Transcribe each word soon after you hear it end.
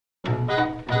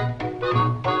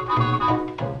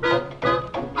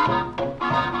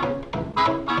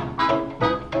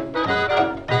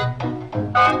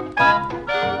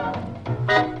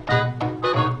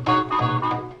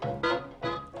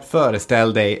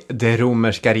Föreställ dig det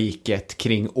romerska riket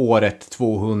kring året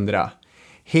 200.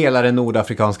 Hela den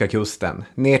nordafrikanska kusten,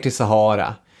 ner till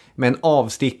Sahara. Men en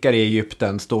avstickare i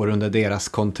Egypten står under deras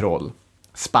kontroll.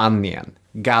 Spanien,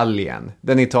 Gallien,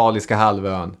 den italiska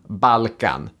halvön,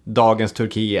 Balkan, dagens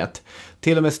Turkiet.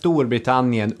 Till och med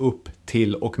Storbritannien upp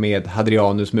till och med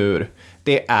Hadrianus mur.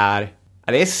 Det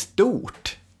är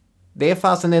stort. Det är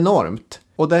fasen enormt.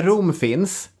 Och där Rom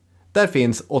finns, där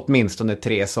finns åtminstone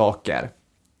 3 saker.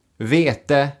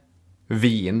 Vete,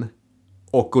 vin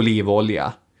och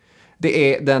olivolja.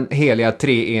 Det är den heliga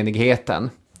treenigheten.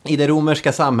 I det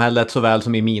romerska samhället såväl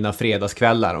som i mina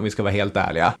fredagskvällar, om vi ska vara helt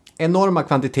ärliga. Enorma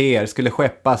kvantiteter skulle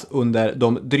skeppas under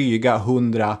de dryga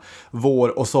 100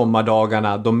 vår- och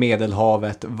sommardagarna då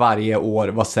Medelhavet varje år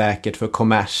var säkert för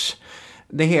kommers.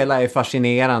 Det hela är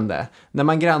fascinerande. När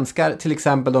man granskar till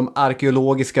exempel de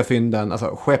arkeologiska fynden,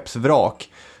 alltså skeppsvrak,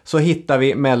 så hittar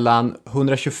vi mellan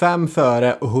 125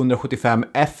 före och 175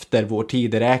 efter vår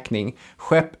tideräkning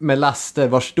skepp med laster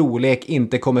vars storlek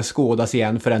inte kommer skådas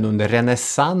igen förrän under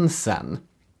renässansen.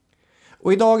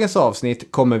 Och i dagens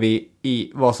avsnitt kommer vi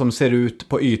i vad som ser ut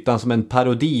på ytan som en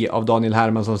parodi av Daniel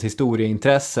Hermanssons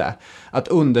historieintresse att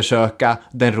undersöka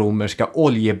den romerska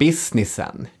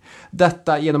oljebusinessen.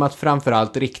 Detta genom att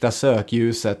framförallt rikta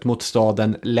sökljuset mot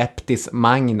staden Leptis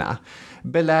Magna,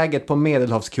 beläget på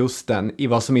Medelhavskusten i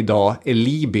vad som idag är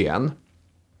Libyen.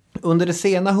 Under det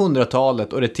sena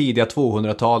 100-talet och det tidiga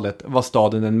 200-talet var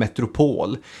staden en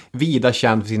metropol, vida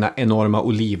känd för sina enorma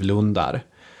olivlundar.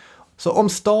 Så om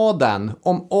staden,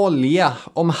 om olja,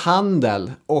 om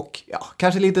handel och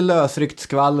kanske lite lösryckt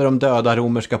skvaller om döda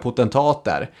romerska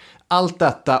potentater. Allt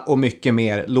detta och mycket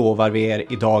mer lovar vi er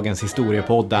i dagens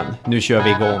historiepodden. Nu kör vi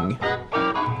igång.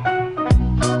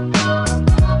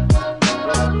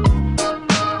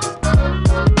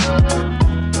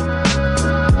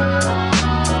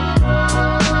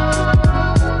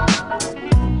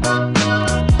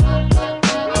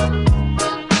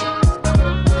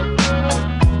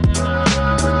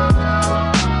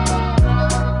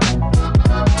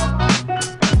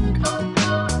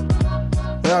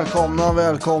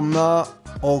 Välkomna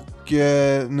och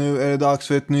nu är det dags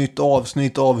för ett nytt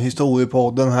avsnitt av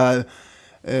Historiepodden här.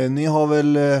 Ni har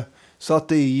väl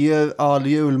satt i er all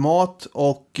julmat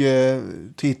och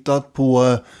tittat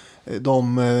på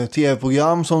de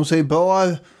tv-program som sig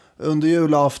bör under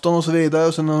julafton och så vidare.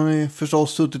 Och sen har ni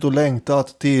förstås suttit och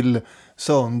längtat till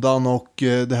söndagen och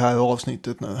det här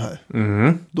avsnittet nu här.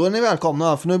 Då är ni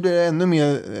välkomna, för nu blir det ännu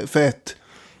mer fett.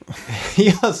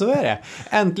 Ja, så är det.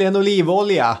 Äntligen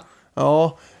olivolja.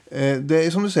 Ja, det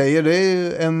är som du säger, det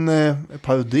är en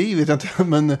parodi, vet jag inte,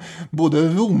 men både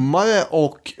romare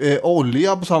och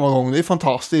olja på samma gång, det är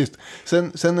fantastiskt.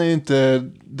 Sen är ju inte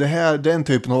det här den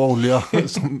typen av olja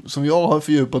som jag har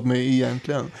fördjupat mig i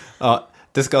egentligen. Ja,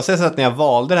 det ska sägas att när jag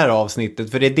valde det här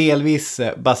avsnittet, för det är delvis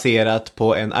baserat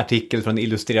på en artikel från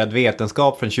Illustrerad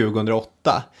vetenskap från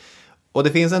 2008. Och det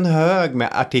finns en hög med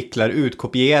artiklar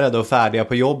utkopierade och färdiga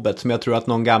på jobbet som jag tror att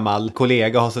någon gammal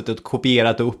kollega har suttit och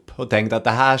kopierat upp och tänkt att det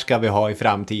här ska vi ha i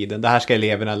framtiden, det här ska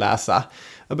eleverna läsa.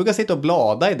 Jag brukar sitta och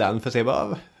blada i den för att se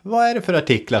vad är det för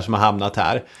artiklar som har hamnat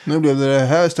här. Nu blev det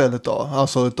här istället då,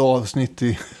 alltså ett avsnitt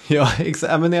i... Ja,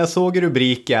 exakt. Men när jag såg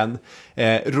rubriken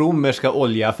romerska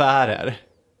oljeaffärer,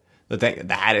 då tänkte jag,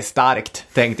 det här är starkt,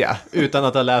 tänkte jag, utan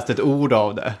att ha läst ett ord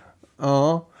av det.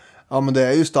 Ja, men det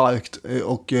är ju starkt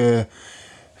och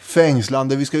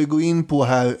fängslande. Vi ska ju gå in på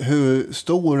här hur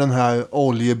stor den här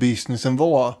oljebusinessen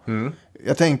var.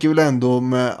 Jag tänker väl ändå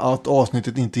med att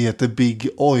avsnittet inte heter Big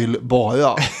Oil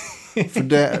bara. För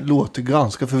det låter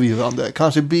ganska förvirrande.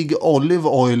 Kanske Big Olive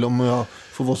Oil, om jag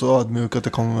får vara så ödmjuk att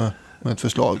jag kommer med ett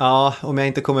förslag. Ja, om jag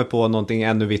inte kommer på någonting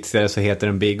ännu vitsigare så heter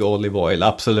den Big Olive Oil,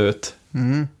 absolut.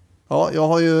 Ja, jag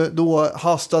har ju då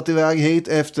hastat iväg hit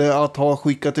efter att ha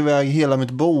skickat iväg hela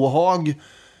mitt bohag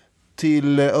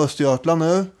till Östergötland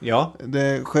nu. Ja.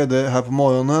 Det skedde här på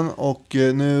morgonen och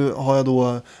nu har jag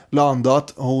då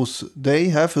landat hos dig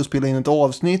här för att spela in ett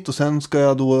avsnitt och sen ska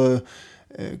jag då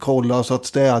kolla så att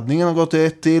städningen har gått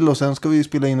rätt till och sen ska vi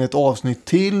spela in ett avsnitt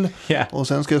till och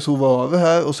sen ska jag sova över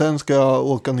här och sen ska jag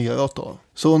åka neråt då.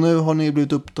 Så nu har ni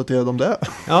blivit uppdaterade om det.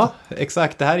 Ja,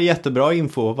 exakt. Det här är jättebra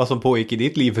info vad som pågick i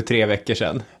ditt liv för 3 veckor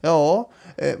sedan. Ja,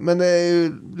 men det är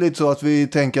ju lite så att vi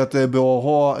tänker att det är bra att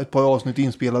ha ett par avsnitt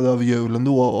inspelade över julen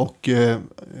då och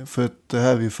för att det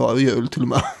här är ju före jul till och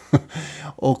med.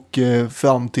 Och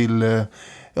fram till...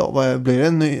 Ja, vad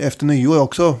blir det efter nyår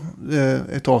också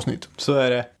ett avsnitt. Så är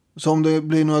det. Så om det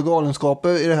blir några galenskaper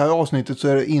i det här avsnittet så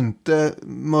är det inte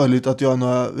möjligt att göra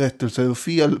några rättelser och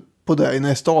fel på det i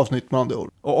nästa avsnitt med andra ord.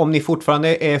 Och om ni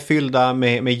fortfarande är fyllda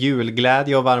med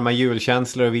julglädje och varma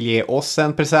julkänslor och vill ge oss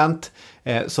en present,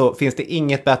 så finns det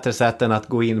inget bättre sätt än att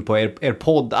gå in på er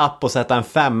poddapp och sätta en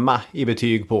 5 i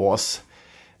betyg på oss.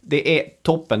 Det är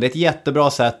toppen. Det är ett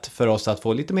jättebra sätt för oss att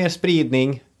få lite mer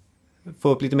spridning, få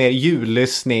upp lite mer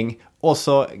jullyssning och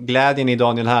så glädjen i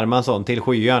Daniel Hermansson till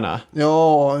skyarna.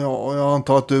 Ja, jag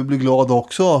antar att du blir glad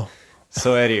också.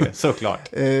 Så är det ju, såklart.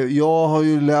 Jag har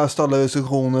ju läst alla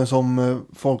recensioner som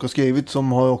folk har skrivit,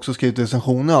 som har också skrivit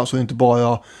recensioner, alltså inte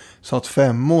bara satt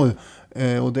 5.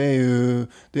 Och det är ju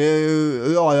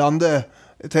rörande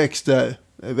texter,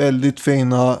 väldigt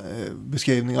fina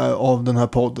beskrivningar av den här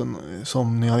podden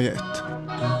som ni har gett.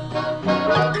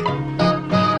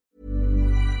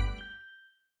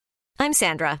 I'm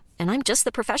Sandra, and I'm just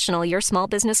the professional your small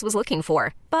business was looking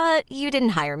for. But you didn't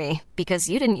hire me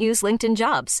because you didn't use LinkedIn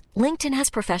Jobs. LinkedIn has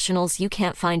professionals you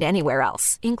can't find anywhere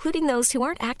else, including those who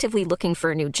aren't actively looking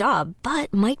for a new job,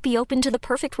 but might be open to the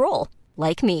perfect role,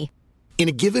 like me. In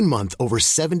a given month, over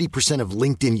 70% of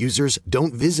LinkedIn users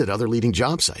don't visit other leading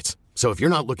job sites. So if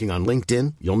you're not looking on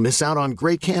LinkedIn, you'll miss out on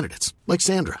great candidates like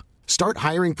Sandra. Start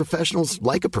hiring professionals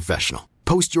like a professional.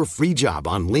 Post your free job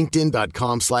on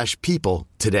linkedin.com/people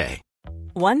today.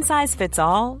 One size fits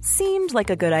all seemed like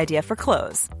a good idea for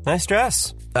clothes. Nice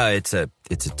dress. It's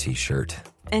a t-shirt.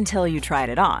 Until you tried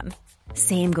it on.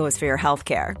 Same goes for your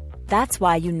healthcare. That's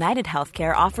why United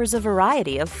Healthcare offers a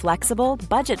variety of flexible,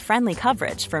 budget-friendly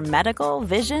coverage for medical,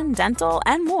 vision, dental,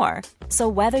 and more. So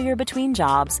whether you're between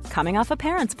jobs, coming off a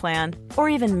parent's plan, or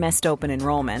even missed open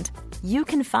enrollment, you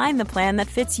can find the plan that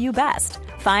fits you best.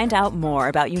 Find out more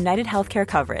about United Healthcare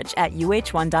coverage at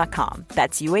uh1.com.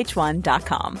 That's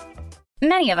uh1.com.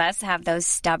 Many of us have those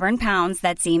stubborn pounds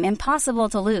that seem impossible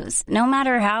to lose, no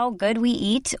matter how good we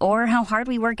eat or how hard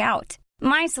we work out.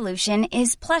 My solution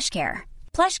is PlushCare.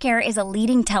 PlushCare is a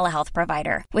leading telehealth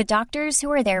provider with doctors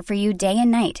who are there for you day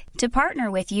and night to partner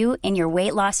with you in your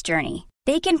weight loss journey.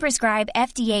 They can prescribe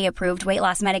FDA-approved weight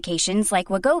loss medications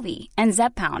like Wegovy and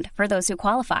Zepbound for those who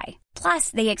qualify.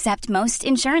 Plus, they accept most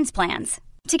insurance plans.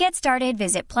 To get started,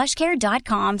 visit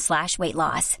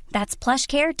plushcare.com/weightloss. That's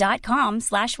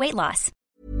plushcare.com/weightloss.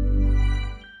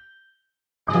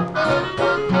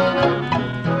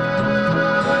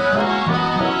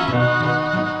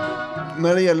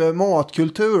 När det gäller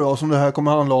matkultur då, som det här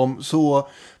kommer handla om, så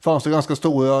fanns det ganska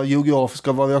stora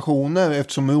geografiska variationer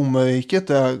eftersom romarriket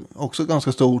är också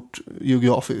ganska stort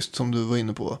geografiskt som du var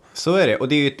inne på. Så är det, och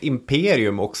det är ju ett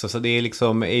imperium också, så det är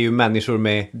liksom är ju människor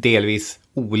med delvis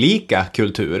olika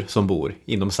kultur som bor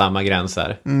inom samma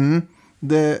gränser.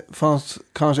 Det fanns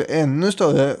kanske ännu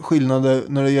större skillnader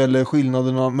när det gäller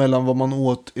skillnaderna mellan vad man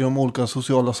åt i de olika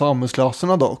sociala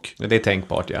samhällsklasserna dock. Det är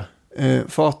tänkbart, ja.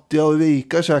 Fattiga och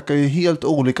rika käkar ju helt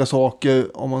olika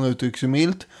saker om man uttrycker sig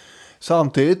milt.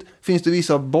 Samtidigt finns det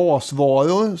vissa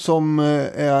basvaror som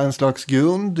är en slags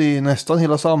grund i nästan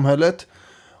hela samhället.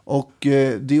 Och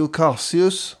Dio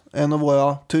Cassius, en av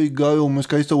våra trygga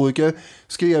romerska historiker,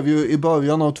 skrev ju i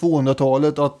början av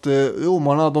 200-talet att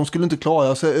romarna, de skulle inte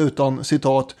klara sig utan,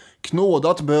 citat,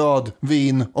 knådat bröd,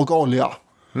 vin och olja.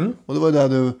 Och det var där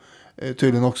du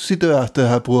tydligen också sitter och äter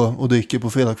här på och dricker på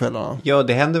fredagskvällarna. Ja,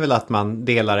 det händer väl att man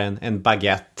delar en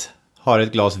baguette, har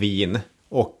ett glas vin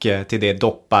och till det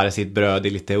doppar sitt bröd i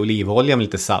lite olivolja med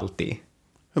lite salt i.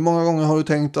 Hur många gånger har du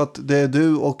tänkt att det är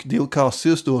du och Dio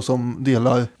Cassius då som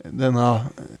delar denna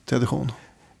tradition?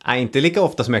 Nej, inte lika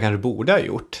ofta som jag kanske borde ha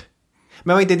gjort.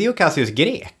 Men var inte Dio Cassius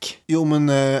grek? Jo, men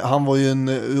han var ju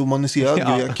en romaniserad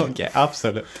grek. Ja, okej,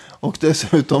 absolut. Och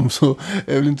dessutom så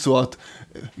är det väl inte så att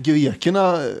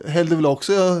grekerna hällde väl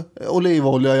också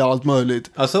olivolja i allt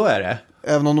möjligt. Ja, så är det.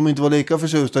 Även om de inte var lika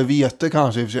förtjusta i vete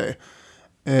kanske i och för sig.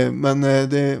 Men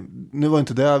nu var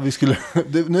inte det vi skulle...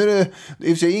 nu är det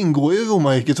i och för sig ingår ju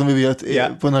romarriket som vi vet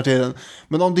på den här tiden.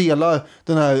 Men de delar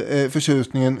den här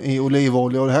förtjusningen i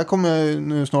olivolja. Och det här kommer jag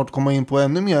nu snart komma in på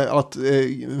ännu mer. Att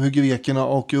hur grekerna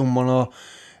och romarna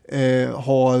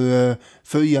har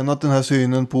förenat den här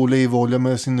synen på olivolja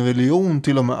med sin religion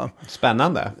till och med.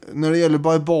 Spännande. När det gäller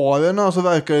barbarerna så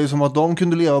verkar det som att de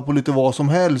kunde leva på lite vad som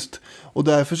helst. Och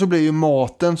därför så blir ju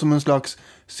maten som en slags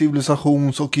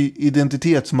civilisations- och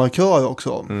identitetsmarkör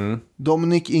också.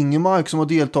 Dominic Ingemark, som har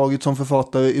deltagit som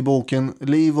författare i boken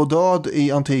Liv och död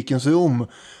i antikens Rom,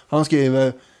 han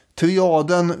skriver: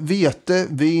 triaden vete,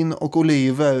 vin och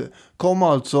oliver kom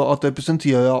alltså att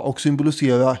representera och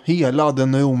symbolisera hela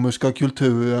den romerska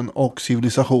kulturen och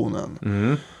civilisationen.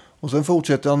 Och sen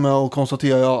fortsätter han med att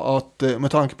konstatera att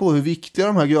med tanke på hur viktiga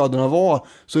de här grödorna var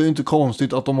så är det inte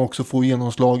konstigt att de också får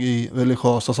genomslag i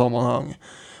religiösa sammanhang.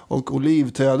 Och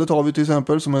olivträdet har vi till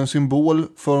exempel som är en symbol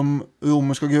för de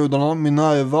romerska gudarna,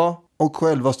 Minerva och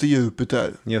självaste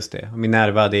Jupiter. Just det.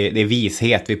 Minerva, det är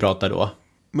vishet vi pratar då.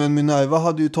 Men Minerva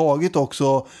hade ju tagit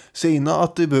också sina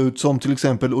attribut som till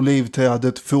exempel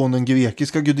olivträdet från den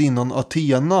grekiska gudinnan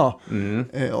Athena.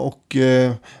 Och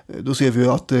då ser vi ju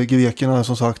att grekerna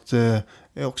som sagt är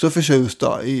också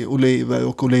förtjusta i oliver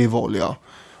och olivolja.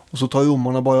 Och så tar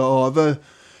romarna bara över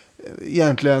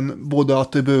egentligen både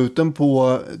attributen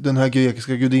på den här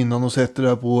grekiska gudinnan och sätter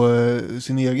det på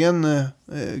sin egen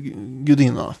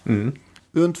gudinna.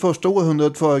 Runt första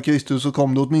århundradet före Kristus så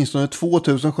kom det åtminstone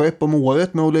 2000 skepp om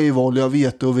året med olivolja,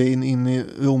 vete och vin in i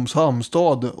Roms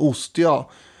hamnstad, Ostia,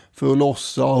 för att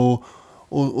lossa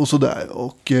och sådär.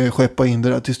 Och skeppa in det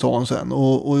där till stan sen.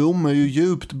 Och Rom är ju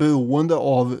djupt beroende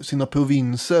av sina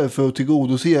provinser för att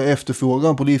tillgodose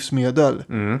efterfrågan på livsmedel.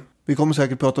 Vi kommer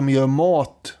säkert prata mer om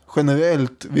mat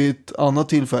generellt vid ett annat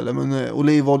tillfälle, men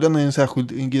olivoljan är en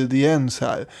särskild ingrediens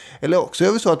här. Eller också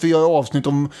är det så att vi gör avsnitt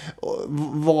om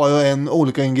var och en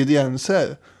olika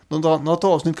ingredienser. Något annat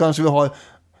avsnitt kanske vi har,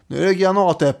 nu är det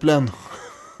granatäpplen.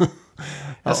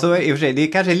 Alltså i och för sig, det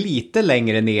är kanske lite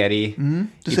längre ner i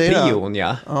prion,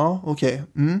 ja. Ja, okej.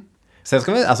 Sen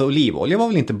ska vi, alltså olivolja var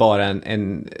väl inte bara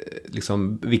en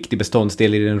liksom viktig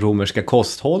beståndsdel i den romerska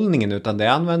kosthållningen, utan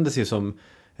det användes ju som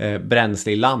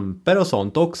bränsle i lampor och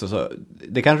sånt också, så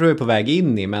det kanske du är på väg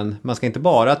in i, men man ska inte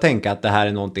bara tänka att det här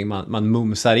är någonting man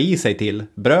mumsar i sig till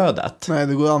brödet. Nej,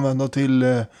 det går att använda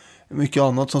till mycket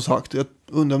annat som sagt. Jag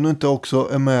undrar om det inte också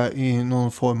är med i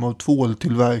någon form av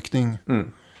tvåltillverkning.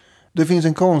 Det finns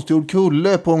en konstgjord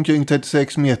kulle på omkring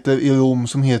 36 meter i Rom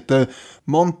som heter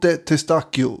Monte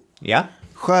Testaccio. Ja.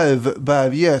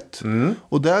 Skärvberget.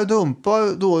 Och där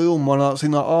dumpar då romarna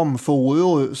sina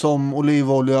amforor som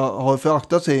olivolja har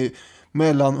fraktats i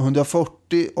mellan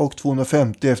 140 och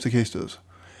 250 efter Kristus.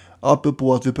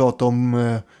 Apropå att vi pratade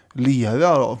om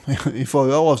lera då, i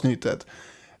förra avsnittet.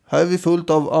 Här är vi fullt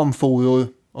av amforor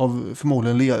av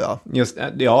förmodligen lera. Just,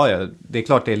 ja, det är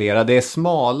klart det är lera. Det är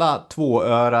smala,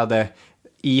 tvåörade,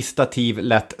 i stativ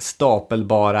lätt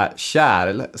stapelbara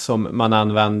kärl som man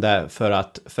använde för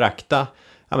att frakta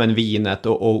vinet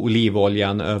och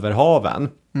olivoljan över haven.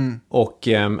 Och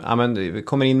vi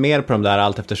kommer in mer på de där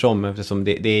allt eftersom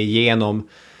det är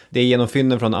genom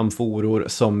fynden från amforor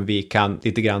som vi kan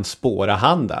lite grann spåra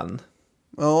handeln.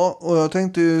 Ja, och jag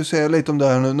tänkte ju säga lite om det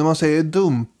här nu. När man säger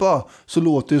dumpa så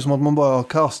låter det som att man bara har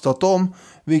kastat dem,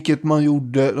 vilket man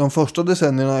gjorde de första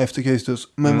decennierna efter Kristus.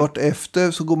 Men vart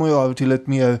efter så går man ju över till ett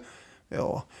mer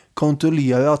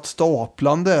kontrollerat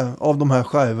staplande av de här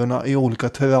skärvorna i olika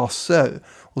terrasser.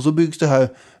 Och så byggs det här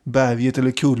berget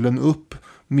eller kullen upp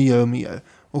mer och mer.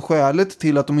 Och skälet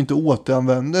till att de inte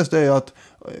återanvändes, det är att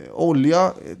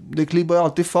olja, det klibbar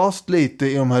alltid fast lite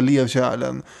i de här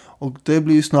lerkärlen. Och det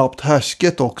blir snabbt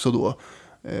härsket också då.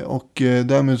 Och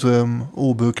därmed så är de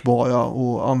obrukbara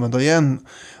att använda igen.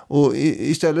 Och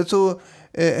istället så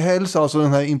hälls alltså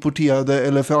den här importerade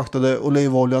eller fraktade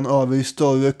olivoljan över i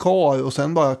större kar och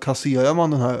sen bara kasserar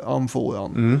man den här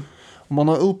amforan. Och man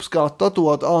har uppskattat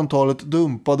då att antalet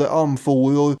dumpade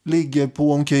amforor ligger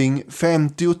på omkring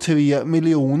 53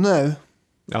 miljoner.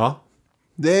 Ja.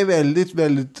 Det är väldigt,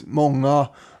 väldigt många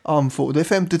amfor. Det är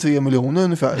 53 miljoner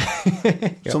ungefär.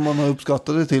 Ja. Som man har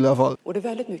uppskattat det till i alla fall. Och det är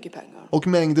väldigt mycket pengar. Och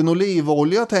mängden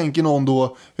olivolja, tänker någon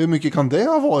då, hur mycket kan det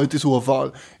ha varit i så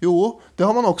fall? Jo, det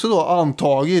har man också då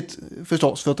antagit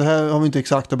förstås, för att det här har vi inte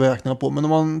exakta beräkningar på. Men om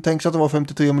man tänker sig att det var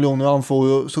 53 miljoner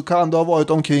amfor så kan det ha varit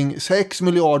omkring 6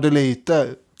 miljarder liter.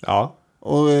 Ja.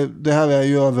 Och det här är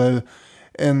ju över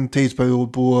en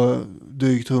tidsperiod på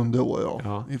drygt 100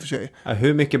 år i och för sig. Ja,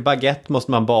 hur mycket baguette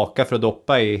måste man baka för att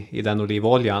doppa i den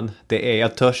olivoljan?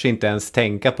 Jag törs inte ens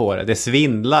tänka på det. Det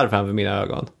svindlar framför mina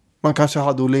ögon. Man kanske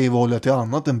hade olivolja till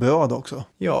annat än bröd också.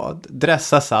 Ja,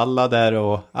 dressa sallader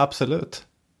och absolut.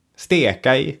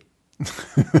 Steka i.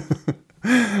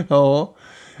 Ja,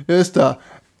 just det.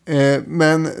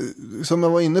 Men som jag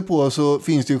var inne på så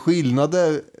finns det ju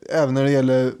skillnader även när det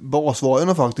gäller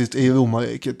basvarorna faktiskt i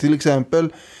romarriket. Till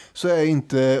exempel så är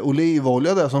inte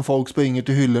olivolja där som folk springer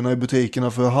till hyllorna i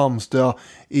butikerna för att hamstra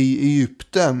i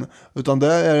Egypten. Utan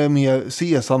där är det mer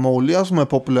sesamolja som är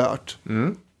populärt.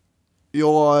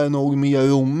 Jag är nog mer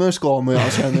romersk av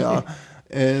mig, känner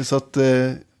jag. Så att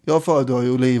jag föredrar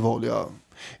ju olivolja.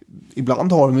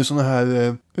 Ibland har de ju såna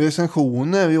här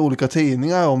recensioner i olika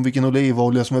tidningar om vilken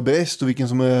olivolja som är bäst och vilken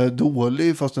som är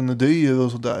dålig fast den är dyr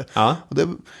och sådär. Ja. Och det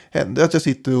händer att jag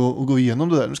sitter och går igenom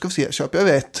det där. Nu ska vi se, köper jag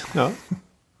rätt? Ja.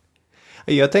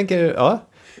 Jag tänker,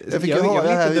 Jag fick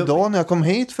höra här idag när jag kom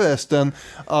hit förresten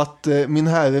att min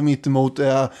herre mittemot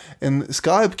är en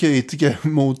skarp kritiker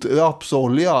mot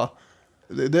rapsolja.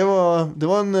 Det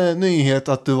var en nyhet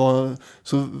att du var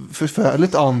så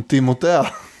förfärligt anti mot det.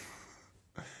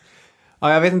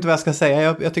 Ja, jag vet inte vad jag ska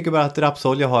säga. Jag tycker bara att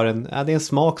rapsolja har det är en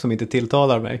smak som inte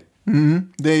tilltalar mig.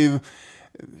 Det är ju...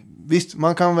 Visst,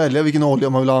 man kan välja vilken olja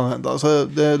man vill använda. Så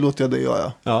det låter jag det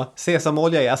göra. Ja,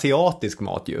 sesamolja är asiatisk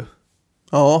mat ju.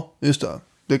 Ja, just det.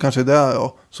 Det kanske är det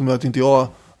som gör att inte jag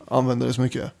använder det så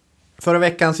mycket. Förra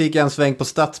veckan så gick jag en sväng på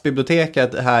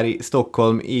Stadsbiblioteket här i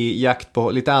Stockholm i jakt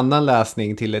på lite annan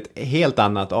läsning till ett helt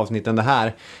annat avsnitt än det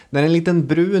här. När en liten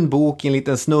brun bok i en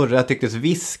liten snurra tycktes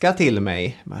viska till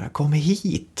mig. Bara kom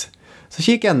hit. Så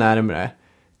kikade jag närmare.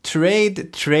 Trade,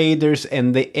 Traders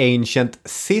and the Ancient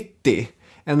City.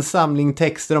 En samling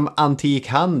texter om antik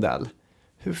handel.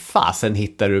 Hur fasen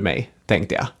hittar du mig,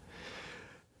 tänkte jag.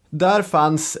 Där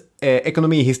fanns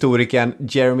ekonomihistorikern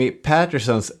Jeremy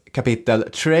Pattersons kapitel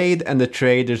Trade and the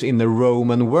Traders in the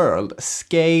Roman World,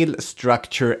 Scale,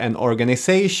 Structure and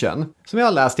Organization, som jag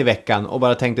har läst i veckan och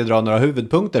bara tänkte dra några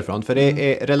huvudpunkter från, för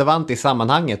det är relevant i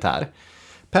sammanhanget här.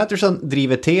 Patterson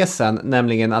driver tesen,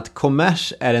 nämligen att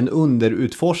kommers är en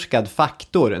underutforskad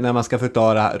faktor när man ska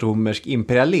förklara romersk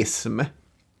imperialism.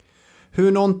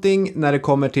 Hur någonting när det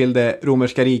kommer till det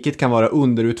romerska riket kan vara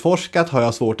underutforskat har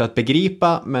jag svårt att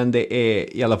begripa, men det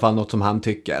är i alla fall något som han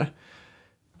tycker.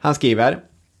 Han skriver: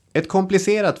 ett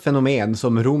komplicerat fenomen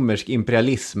som romersk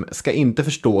imperialism ska inte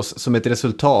förstås som ett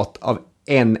resultat av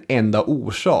en enda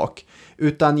orsak,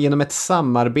 utan genom ett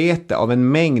samarbete av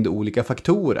en mängd olika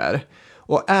faktorer.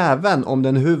 Och även om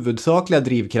den huvudsakliga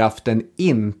drivkraften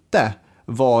inte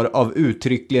var av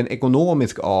uttryckligen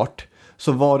ekonomisk art,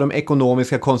 så var de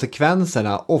ekonomiska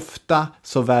konsekvenserna ofta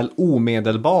såväl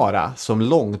omedelbara som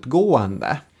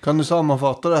långtgående. Kan du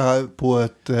sammanfatta det här på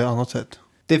ett annat sätt?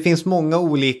 Det finns många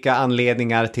olika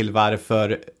anledningar till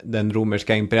varför den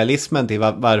romerska imperialismen, till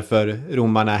varför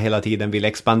romarna hela tiden vill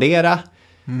expandera.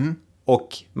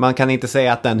 Och man kan inte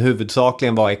säga att den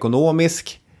huvudsakligen var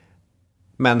ekonomisk,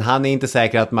 men han är inte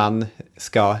säker att man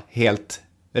ska helt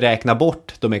räkna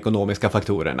bort de ekonomiska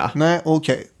faktorerna. Nej,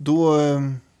 okej.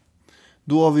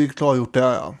 Då har vi klargjort det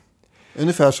här, ja.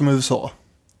 Ungefär som USA.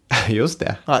 Just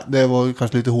det. Nej, det var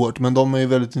kanske lite hårt, men de är ju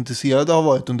väldigt intresserade, har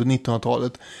varit under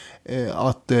 1900-talet,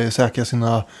 att säkra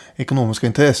sina ekonomiska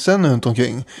intressen runt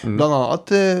omkring. Bland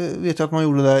annat vet jag att man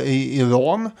gjorde det i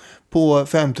Iran på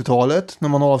 50-talet när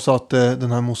man avsatte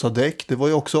den här Mossadegh. Det var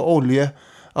ju också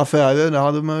oljeaffärer, det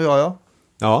hade man att göra.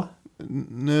 Ja.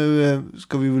 Nu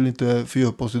ska vi väl inte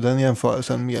fördjupa oss i den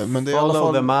jämförelsen mer. Men det är Follow i alla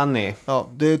fall, the money. Ja,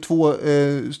 det är två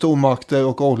stormakter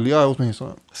och olja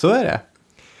åtminstone. Så är det.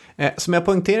 Som jag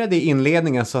poängterade i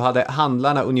inledningen så hade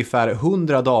handlarna ungefär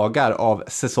 100 dagar av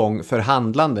säsong för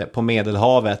handlande på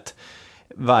Medelhavet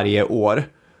varje år.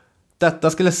 Detta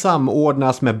skulle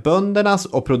samordnas med böndernas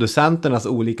och producenternas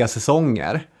olika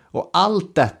säsonger. Och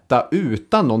allt detta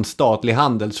utan någon statlig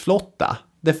handelsflotta.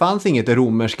 Det fanns inget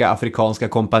romerska afrikanska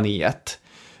kompaniet.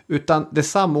 Utan det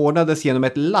samordnades genom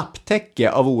ett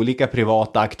lapptäcke av olika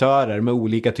privata aktörer med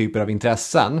olika typer av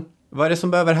intressen. Vad är det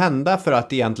som behöver hända för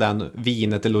att egentligen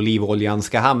vinet eller olivoljan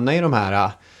ska hamna i de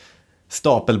här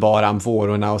stapelbara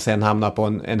amfororna och sen hamna på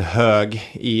en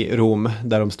hög i Rom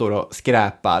där de står och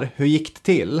skräpar? Hur gick det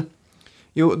till?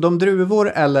 Jo, de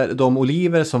druvor eller de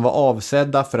oliver som var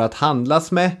avsedda för att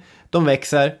handlas med, de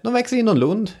växer i någon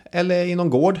lund eller i någon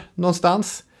gård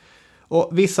någonstans. Och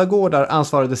vissa gårdar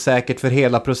ansvarade säkert för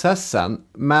hela processen,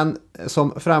 men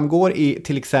som framgår i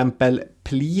till exempel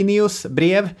Plinius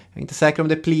brev, jag är inte säker om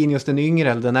det är Plinius den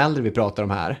yngre eller den äldre vi pratar om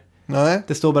här. Nej.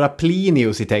 Det står bara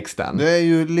Plinius i texten. Det är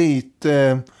ju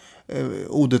lite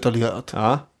odetaljerat.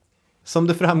 Ja. Som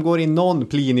det framgår i någon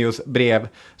Plinius brev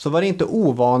så var det inte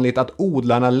ovanligt att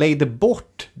odlarna lejde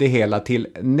bort det hela till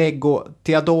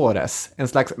negotiadores, en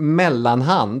slags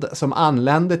mellanhand som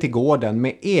anlände till gården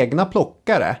med egna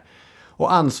plockare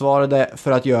och ansvarade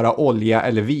för att göra olja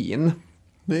eller vin.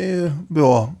 Det är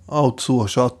bra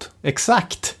outsourcat.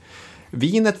 Exakt.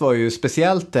 Vinet var ju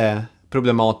speciellt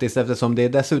problematiskt eftersom det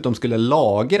dessutom skulle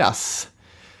lagras.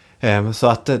 Så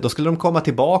att då skulle de komma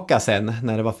tillbaka sen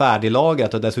när det var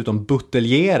färdiglagrat och dessutom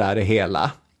buteljera det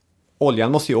hela.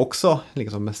 Oljan måste ju också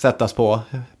liksom sättas på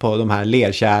de här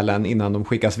lerkärlen innan de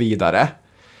skickas vidare.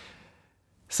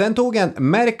 Sen tog en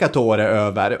mercatore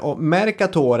över och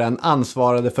mercatoren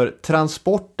ansvarade för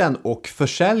transporten och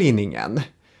försäljningen.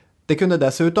 Det kunde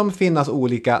dessutom finnas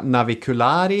olika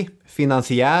naviculari,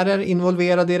 finansiärer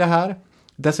involverade i det här.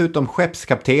 Dessutom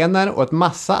skeppskaptener och ett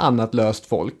massa annat löst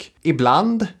folk.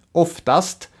 Ibland,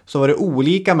 oftast, så var det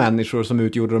olika människor som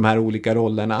utgjorde de här olika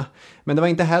rollerna. Men det var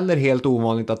inte heller helt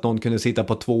ovanligt att någon kunde sitta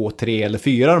på 2, 3 eller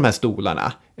 4 av de här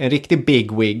stolarna. En riktig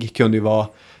bigwig kunde ju vara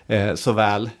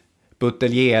såväl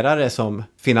buteljerare som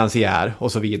finansiär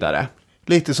och så vidare.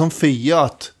 Lite som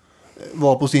Fiat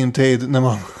var på sin tid när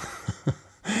man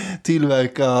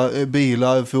tillverka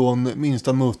bilar från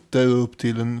minsta mutter upp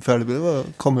till en färdig bil. Det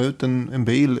kom ut en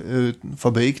bil, en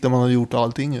fabrik där man har gjort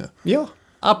allting. Ja,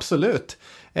 absolut.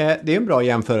 Det är en bra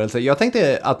jämförelse. Jag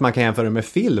tänkte att man kan jämföra med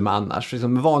film annars.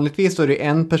 Liksom vanligtvis så är det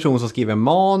en person som skriver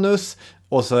manus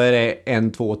och så är det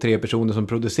 1, 2, 3 personer som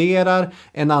producerar,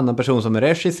 en annan person som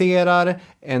regisserar,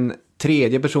 en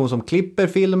tredje person som klipper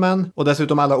filmen och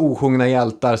dessutom alla osjungna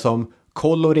hjältar som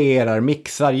kolorerar,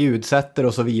 mixar, ljudsätter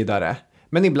och så vidare.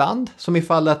 Men ibland, som i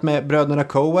fallet med bröderna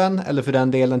Coen eller för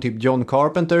den delen typ John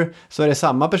Carpenter, så är det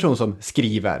samma person som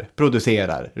skriver,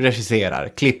 producerar, regisserar,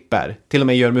 klipper, till och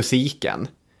med gör musiken.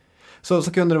 Så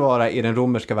kunde det vara i den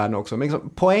romerska världen också. Men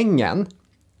liksom, poängen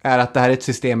är att det här är ett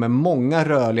system med många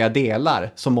rörliga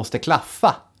delar som måste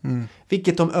klaffa.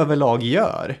 Vilket de överlag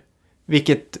gör.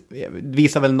 Vilket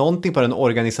visar väl någonting på den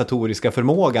organisatoriska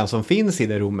förmågan som finns i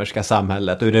det romerska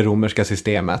samhället och i det romerska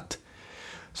systemet.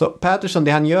 Så Patterson,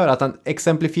 det han gör är att han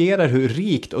exemplifierar hur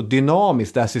rikt och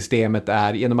dynamiskt det här systemet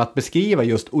är genom att beskriva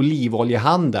just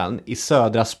olivoljehandeln i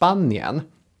södra Spanien.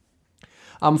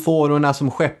 Amfororna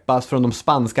som skeppas från de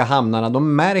spanska hamnarna,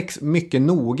 de märks mycket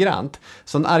noggrant.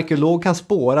 Så en arkeolog kan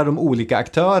spåra de olika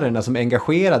aktörerna som är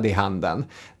engagerade i handeln.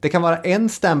 Det kan vara en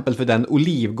stämpel för den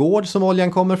olivgård som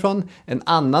oljan kommer från, en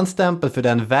annan stämpel för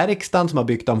den verkstaden som har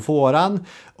byggt amforan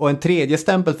och en tredje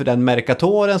stämpel för den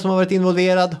merkatoren som har varit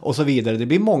involverad och så vidare. Det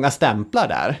blir många stämplar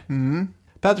där.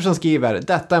 Patterson skriver,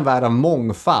 detta är en värld av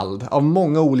mångfald, av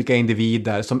många olika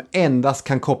individer som endast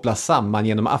kan kopplas samman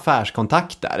genom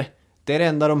affärskontakter. Det är det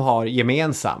enda de har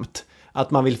gemensamt.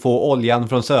 Att man vill få oljan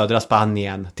från södra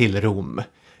Spanien till Rom.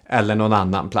 Eller någon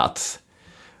annan plats.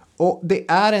 Och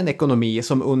det är en ekonomi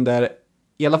som under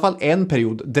i alla fall en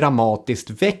period dramatiskt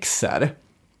växer.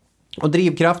 Och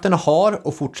drivkrafterna har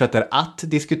och fortsätter att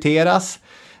diskuteras.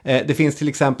 Det finns till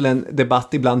exempel en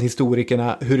debatt ibland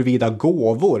historikerna huruvida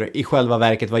gåvor i själva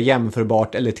verket var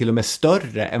jämförbart eller till och med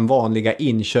större än vanliga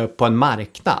inköp på en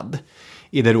marknad.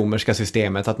 I det romerska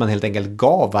systemet, att man helt enkelt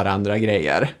gav varandra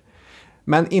grejer.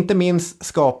 Men inte minst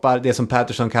skapar det som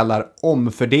Patterson kallar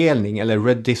omfördelning eller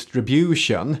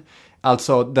redistribution.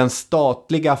 Alltså den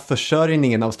statliga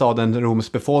försörjningen av staden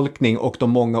Roms befolkning och de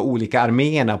många olika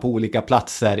arméerna på olika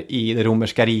platser i det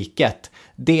romerska riket.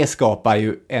 Det skapar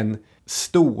ju en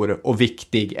stor och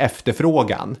viktig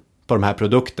efterfrågan på de här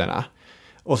produkterna.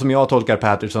 Och som jag tolkar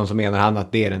Patterson så menar han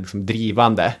att det är den liksom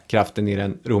drivande kraften i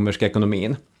den romerska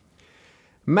ekonomin.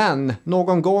 Men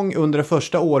någon gång under det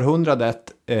första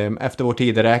århundradet efter vår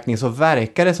tideräkning så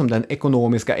verkar det som den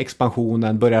ekonomiska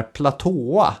expansionen börjar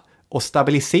platåa och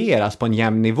stabiliseras på en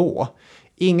jämn nivå.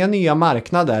 Inga nya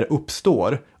marknader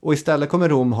uppstår och istället kommer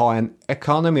Rom ha en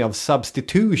economy of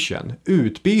substitution,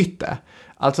 utbyte.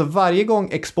 Alltså varje gång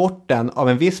exporten av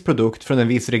en viss produkt från en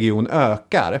viss region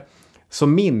ökar så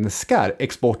minskar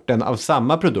exporten av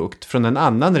samma produkt från en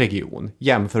annan region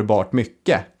jämförbart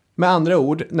mycket. Med andra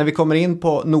ord, när vi kommer in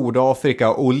på Nordafrika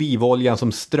och olivoljan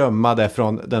som strömmade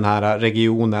från den här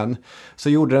regionen så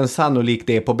gjorde den sannolikt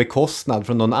det på bekostnad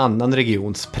från någon annan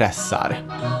regions pressar.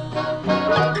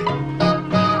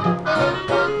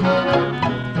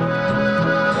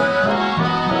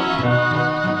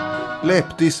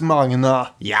 Leptis Magna.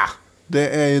 Ja. Det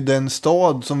är ju den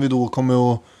stad som vi då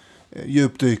kommer att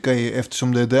djupdyka i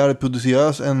eftersom det där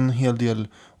produceras en hel del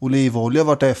olivolja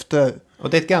vartefter. Och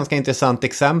det är ett ganska intressant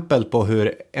exempel på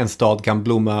hur en stad kan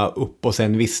blomma upp och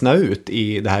sen vissna ut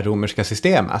i det här romerska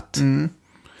systemet.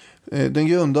 Den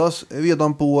grundas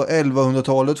redan på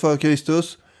 1100-talet före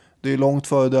Kristus. Det är långt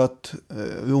före det att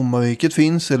romarriket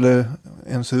finns eller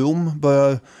ens Rom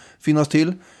börjar finnas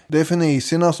till. Det är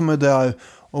fenicierna som är där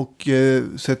och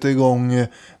sätter igång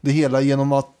det hela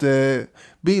genom att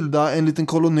bilda en liten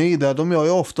koloni där. De gör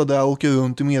ju ofta där, åker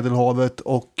runt i Medelhavet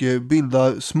och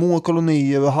bildar små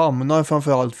kolonier och hamnar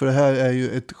framförallt, för det här är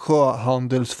ju ett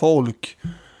sjöhandelsfolk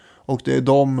och det är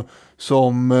de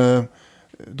som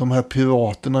de här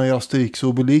piraterna i Asterix och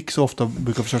Obelix ofta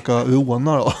brukar försöka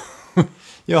råna då.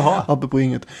 Jaha. Apropå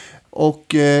inget.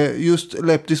 Och just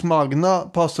Leptis Magna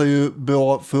passar ju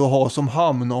bra för att ha som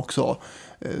hamn också.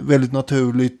 Väldigt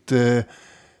naturligt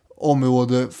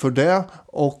område för det.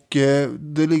 Och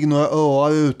det ligger några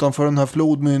öar utanför den här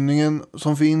flodmynningen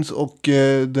som finns. Och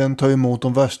den tar emot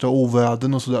de värsta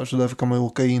oväden och sådär. Så därför kan man ju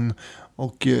åka in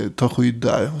och ta skydd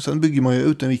där. Och sen bygger man ju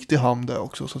ut en viktig hamn där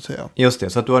också så att säga. Just det,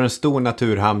 så att du har en stor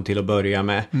naturhamn till att börja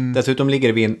med. Dessutom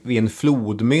ligger det vid en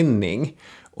flodmynning.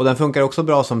 Och den funkar också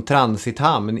bra som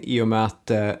transithamn i och med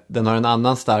att den har en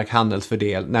annan stark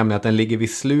handelsfördel. Nämligen att den ligger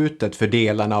vid slutet för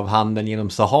delarna av handeln genom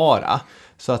Sahara.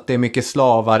 Så att det är mycket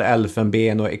slavar,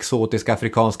 elfenben och exotiska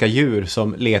afrikanska djur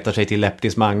som letar sig till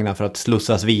Leptis Magna för att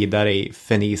slussas vidare i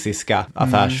feniciska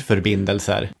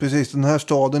affärsförbindelser. Precis, den här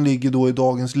staden ligger då i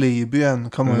dagens Libyen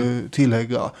kan man ju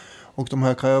tillägga. Och de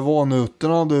här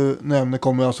karavanrutterna du nämner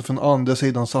kommer alltså från andra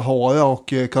sidan Sahara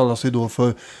och kallar sig då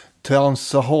för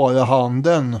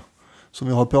Trans-Sahara-handeln som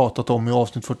vi har pratat om i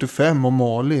avsnitt 45 om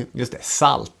Mali. Just det,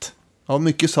 salt. Ja,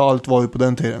 mycket salt var ju på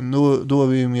den tiden. Då är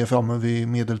vi ju mer framme vid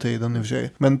medeltiden i och för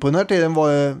sig. Men på den här tiden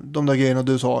var det de där grejerna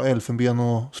du sa, elfenben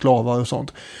och slavar och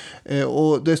sånt.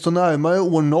 Och desto närmare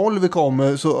år 0 vi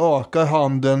kommer så ökar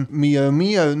handeln mer och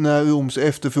mer när Roms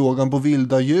efterfrågan på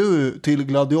vilda djur till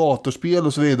gladiatorspel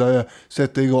och så vidare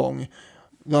sätter igång.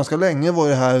 Ganska länge var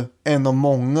det här en av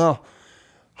många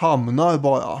hamnar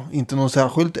bara, inte någon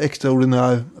särskilt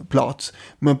extraordinär plats.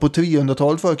 Men på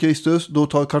 300-talet före Kristus då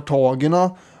tar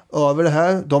kartagerna över det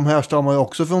här. De härstammar ju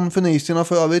också från fenicierna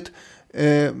för övrigt.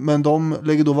 Men de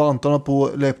lägger då vantarna på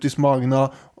Leptis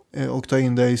Magna och tar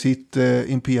in det i sitt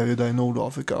imperium där i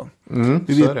Nordafrika.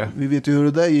 Vi vet ju hur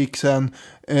det där gick sen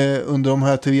under de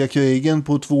här 3 krigen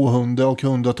på 200- och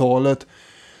 100-talet.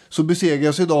 Så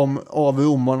besegras ju de av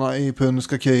romarna i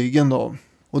Puniska krigen då.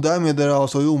 Och därmed är det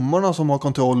alltså romarna som har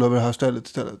kontroll över det här stället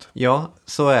istället. Ja,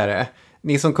 så är det.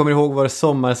 Ni som kommer ihåg vår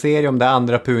sommarserie om det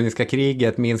andra puniska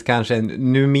kriget minns kanske en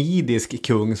numidisk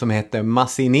kung som hette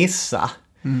Massinissa.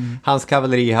 Hans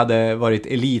kavalleri hade varit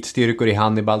elitstyrkor i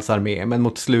Hannibals armé, men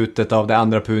mot slutet av det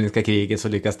andra puniska kriget så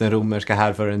lyckas den romerska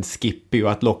härföraren Scipio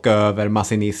att locka över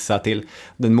Massinissa till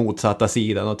den motsatta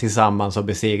sidan och tillsammans så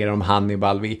besegrar de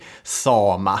Hannibal vid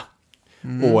Sama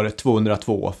år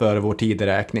 202 före vår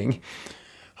tideräkning.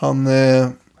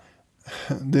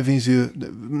 Det finns ju,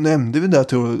 nämnde vi där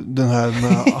tror jag, den här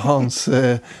med hans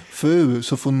fru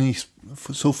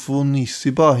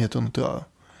Sofonissiba heter hon tror jag.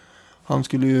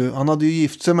 Han hade ju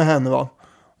gift sig med henne va.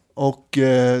 Och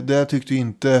det tyckte ju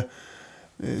inte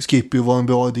Scipio var en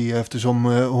bra idé eftersom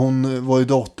hon var ju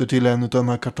dotter till en av de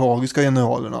här kartagiska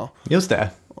generalerna. Just det.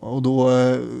 Och då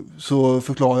så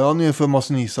förklarar han ju för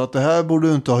Massinissa att det här borde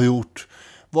du inte ha gjort.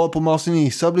 Varpå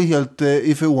Massinissa blir helt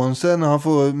ifrån sig när han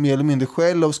får mer eller mindre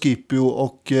skäll av Scipio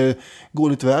och går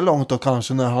lite väl långt då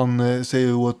kanske när han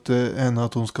säger åt henne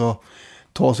att hon ska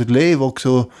ta sitt liv och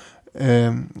så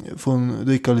får hon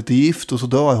dricka lite gift och så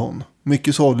dör hon.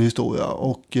 Mycket sorglig historia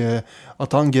och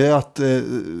att han grät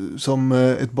som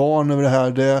ett barn över det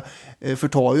här det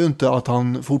förtar ju inte att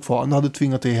han fortfarande hade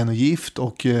tvingat till henne gift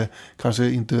och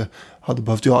kanske inte hade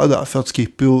behövt göra det för att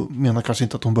Scipio menar kanske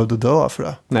inte att hon behövde dö för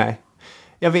det. Nej.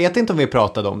 Jag vet inte om vi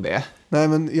pratade om det. Nej,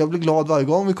 men jag blir glad varje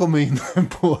gång vi kommer in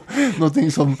på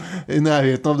någonting som är i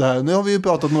närheten av det här. Nu har vi ju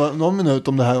pratat någon minut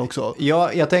om det här också.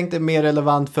 Ja, jag tänkte mer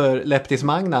relevant för Leptis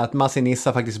Magna att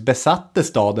Massinissa faktiskt besatte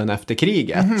staden efter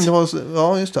kriget.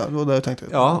 Ja, just det. Det var det jag tänkte.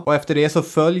 Ja, och efter det så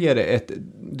följer ett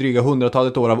dryga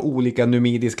 100-talet år av olika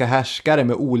numidiska härskare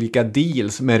med olika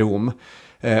deals med Rom.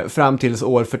 Fram tills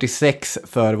år 46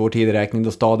 för vår tideräkning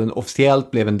då staden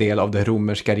officiellt blev en del av det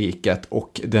romerska riket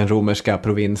och den romerska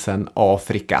provinsen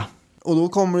Afrika. Och då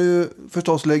kommer det ju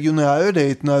förstås legionärer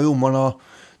dit när romarna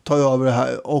tar över det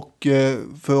här och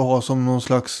för att ha som någon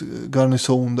slags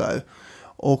garnison där.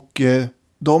 Och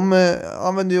de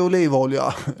använder ju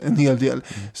olivolja en hel del.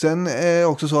 Sen är det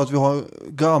också så att vi har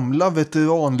gamla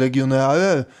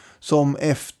veteranlegionärer som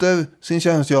efter sin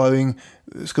tjänstgöring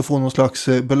ska få någon slags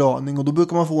belöning och då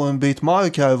brukar man få en bit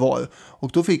mark här var och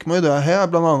då fick man ju det här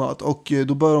bland annat och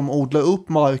då börjar de odla upp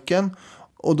marken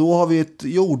och då har vi ett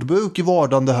jordbruk i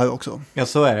vardande här också. Ja,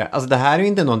 så är det. Alltså det här är ju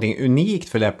inte någonting unikt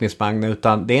för Leptis Magna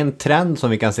utan det är en trend som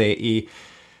vi kan se i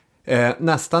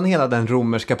nästan hela den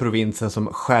romerska provinsen som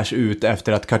skärs ut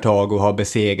efter att Kartago har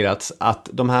besegrats, att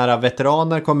de här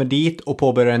veteraner kommer dit och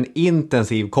påbörjar en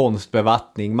intensiv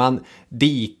konstbevattning. Man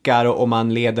dikar och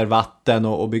man leder vatten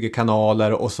och bygger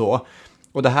kanaler och så.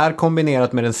 Och det här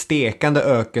kombinerat med den stekande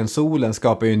ökensolen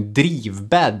skapar ju en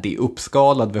drivbädd i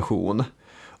uppskalad version.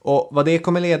 Och vad det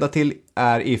kommer leda till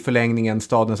är i förlängningen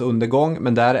stadens undergång,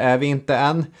 men där är vi inte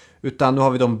än. Utan nu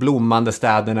har vi de blommande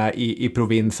städerna i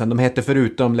provinsen. De heter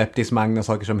förutom Leptis Magna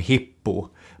saker som Hippo,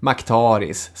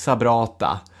 Maktaris,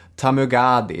 Sabrata,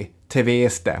 Tamugadi,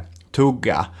 Teveste,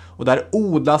 Tugga. Och där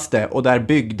odlas det och där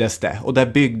byggdes det och där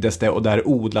byggdes det och där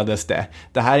odlades det.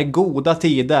 Det här är goda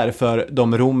tider för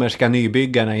de romerska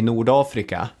nybyggarna i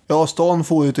Nordafrika. Ja, stan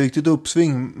får ju ett riktigt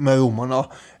uppsving med romarna.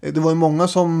 Det var ju många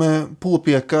som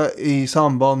påpekade i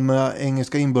samband med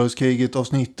engelska inbördeskriget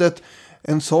avsnittet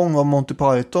en sång av Monty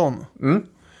Python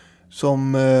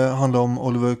som handlar om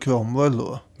Oliver Cromwell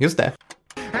då. Just det.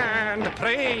 And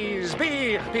praise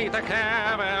be the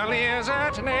cavaliers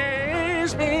at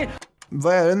Naseby.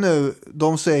 Vad är det nu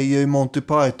de säger i Monty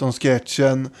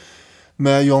Python-sketchen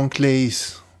med John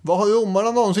Cleese? Vad har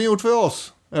romarna någonsin gjort för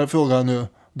oss? Är frågan nu.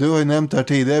 Du har ju nämnt det här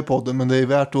tidigare i podden, men det är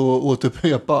värt att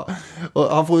återupprepa. Och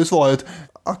han får ju svaret,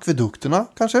 akvedukterna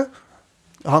kanske?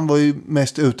 Han var ju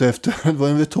mest ute efter, det var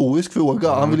en retorisk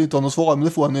fråga. Han ville inte ha något svar, men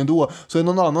det får han ändå. Så är det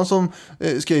någon annan som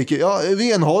skriker, ja,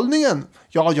 renhållningen.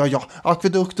 Ja,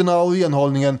 akvedukterna och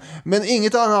renhållningen. Men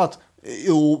inget annat.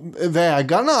 Jo,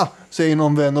 vägarna, säger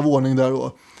någon vän av ordning där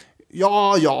då.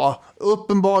 Ja,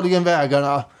 uppenbarligen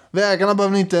vägarna. Vägarna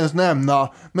behöver ni inte ens nämna.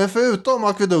 Men förutom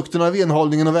akvedukterna,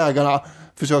 renhållningen och vägarna,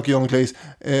 försöker John Cleese.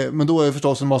 Men då är det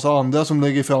förstås en massa andra som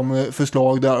lägger fram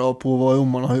förslag där på vad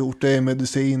romarna har gjort. Det är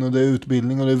medicin och det är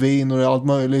utbildning och det är vin och det är allt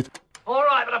möjligt. All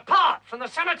right, but apart from the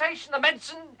sanitation, the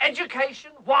medicine,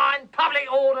 education, wine, public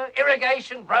order,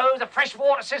 irrigation, roads, a fresh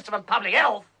water system and public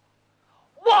health,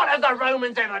 what have the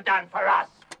Romans ever done for us?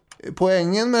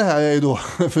 Poängen med det här är ju då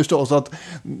förstås att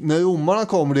när romarna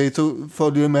kommer dit så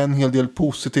följer det med en hel del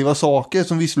positiva saker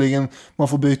som visserligen man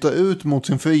får byta ut mot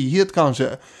sin frihet kanske.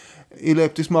 I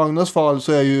Leptis Magnas fall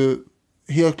så är ju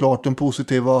helt klart den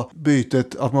positiva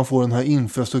bytet att man får den här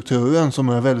infrastrukturen som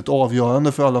är väldigt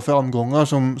avgörande för alla framgångar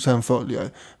som sen följer.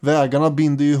 Vägarna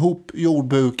binder ju ihop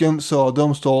jordbruken söder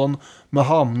om stan med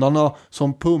hamnarna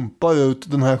som pumpar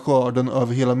ut den här skörden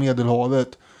över hela Medelhavet.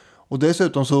 Och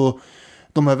dessutom så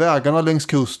de här vägarna längs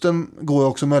kusten går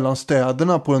också mellan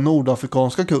städerna på den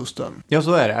nordafrikanska kusten. Ja,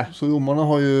 så är det. Så romarna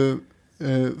har ju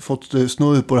fått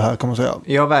snurr på det här kan man säga.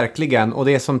 Ja, verkligen. Och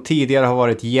det som tidigare har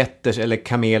varit jätters eller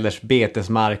kamelers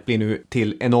betesmark blir nu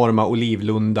till enorma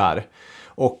olivlundar.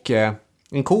 Och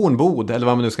en kornbod, eller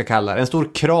vad man nu ska kalla det, en stor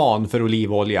kran för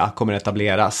olivolja kommer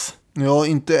etableras. Ja,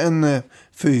 inte en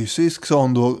fysisk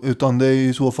sån då, utan det är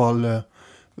i så fall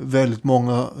väldigt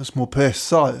många små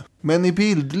pressar. Men i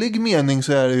bildlig mening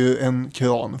så är det ju en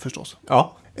kran förstås.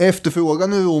 Ja.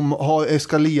 Efterfrågan i Rom har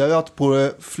eskalerat på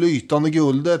det flytande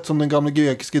guldet som den gamla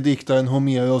grekiska diktaren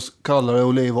Homeros kallar det,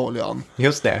 olivoljan.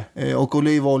 Just det. Och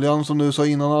olivoljan som du sa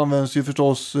innan används ju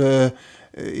förstås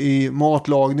i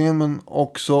matlagningen men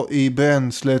också i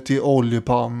bränsle till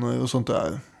oljepannor och sånt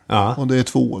där. Ja. Och det är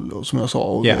tvål och som jag sa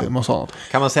och det är massa annat.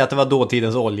 Kan man säga att det var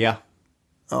dåtidens olja?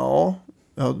 Ja,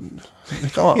 det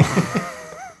kan man.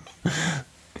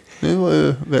 Det var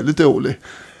ju väldigt roligt.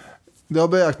 Det har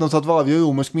beräknats att varje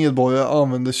romersk medborgare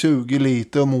använder 20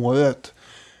 liter om året.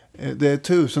 Det är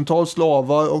tusentals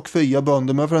slavar och fria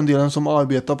bönder med för den delen som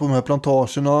arbetar på de här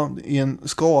plantagerna i en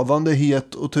skavande,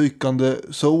 het och tryckande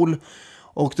sol.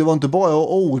 Och det var inte bara att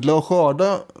odla och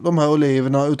skörda de här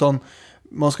oliverna utan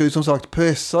man ska ju som sagt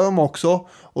pressa dem också.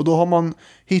 Och då har man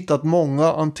hittat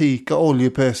många antika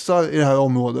oljepressar i det här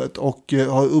området och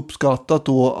har uppskattat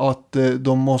då att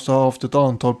de måste ha haft ett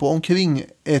antal på omkring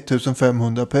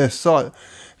 1500 pressar.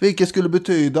 Vilket skulle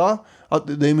betyda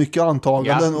att det är mycket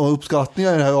antaganden och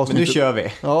uppskattningar i det här avsnittet. Men nu kör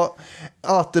vi. Ja,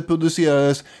 att det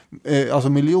producerades alltså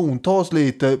miljontals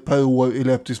liter per år i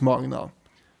Leptis Magna.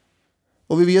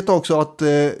 Och vi vet också att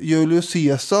Julius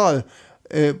Caesar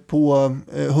på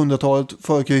 100-talet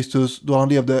före Kristus då han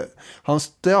levde, han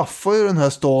straffade ju den här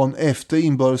stan efter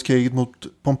inbördeskriget mot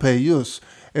Pompejus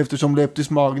eftersom Leptis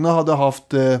Magna hade haft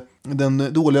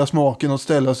den dåliga smaken att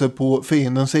ställa sig på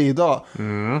fiendens sida.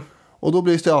 Och då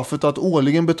blir straffet att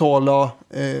årligen betala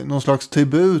någon slags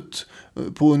tribut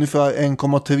på ungefär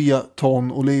 1,3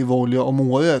 ton olivolja om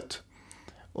året.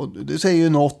 Och det säger ju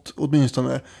något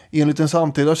åtminstone. Enligt en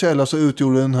samtida källa så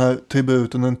utgjorde den här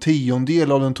tributen en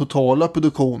 10% av den totala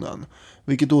produktionen.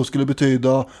 Vilket då skulle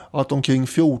betyda att omkring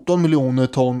 14 miljoner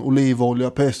ton olivolja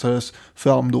pressades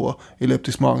fram då i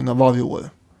Leptis Magna varje år.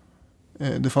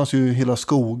 Det fanns ju hela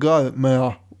skogar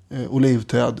med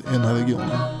olivträd i den här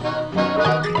regionen.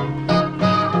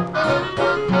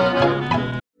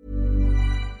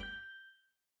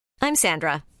 I'm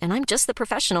Sandra, and I'm just the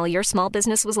professional your small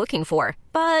business was looking for.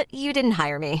 But you didn't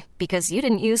hire me because you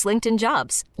didn't use LinkedIn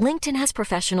Jobs. LinkedIn has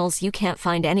professionals you can't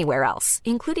find anywhere else,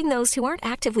 including those who aren't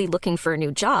actively looking for a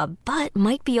new job, but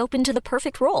might be open to the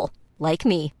perfect role, like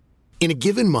me. In a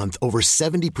given month, over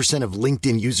 70% of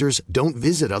LinkedIn users don't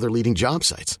visit other leading job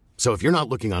sites. So if you're not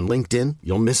looking on LinkedIn,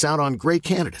 you'll miss out on great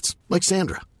candidates like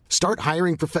Sandra. Start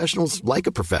hiring professionals like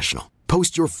a professional.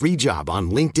 Post your free job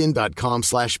on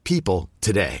linkedin.com/people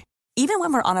today. Even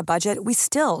when we're on a budget, we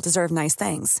still deserve nice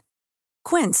things.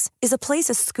 Quince is a place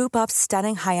to scoop up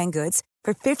stunning high-end goods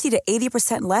for 50 to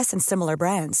 80% less than similar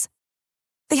brands.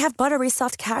 They have buttery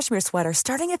soft cashmere sweaters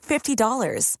starting at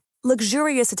 $50,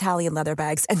 luxurious Italian leather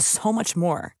bags, and so much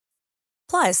more.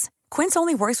 Plus, Quince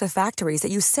only works with factories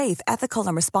that use safe, ethical,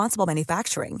 and responsible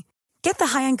manufacturing. Get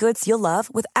the high-end goods you'll love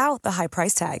without the high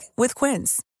price tag with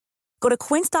Quince. Go to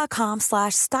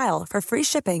quince.com/style for free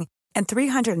shipping and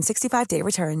 365-day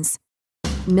returns.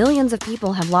 Millions of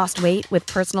people have lost weight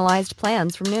with personalized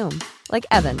plans from Noom. Like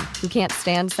Evan, who can't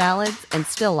stand salads and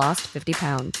still lost 50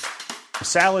 pounds.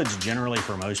 Salads generally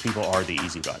for most people are the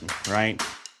easy button, right?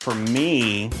 For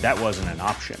me, that wasn't an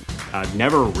option. I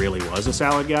never really was a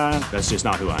salad guy. That's just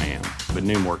not who I am. But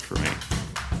Noom worked for me.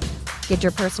 Get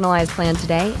your personalized plan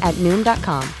today at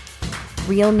Noom.com.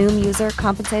 Real Noom user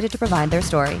compensated to provide their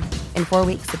story. In 4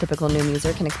 weeks, the typical Noom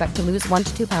user can expect to lose 1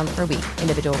 to 2 pounds per week.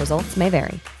 Individual results may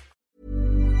vary.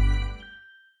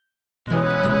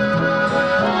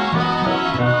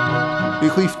 Vi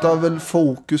skiftar väl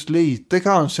fokus lite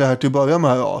kanske här till att börja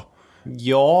med då.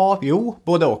 Ja,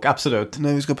 både och, absolut.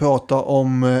 När vi ska prata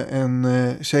om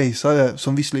en kejsare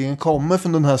som visserligen kommer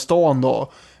från den här stan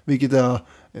då, vilket är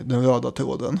den röda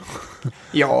tråden.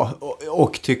 Ja,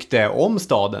 och tyckte om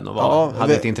staden och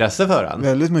hade ett intresse för den.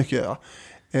 Väldigt mycket, ja.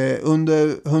 Under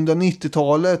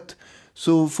 190-talet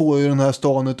så får ju den här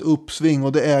stan ett uppsving,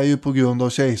 och det är ju på grund av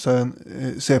kejsaren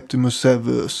Septimus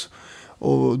Severus.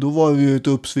 Och då var det ju ett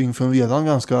uppsving från redan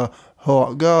ganska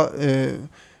höga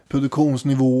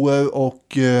produktionsnivåer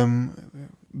och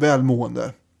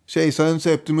välmående. Kejsaren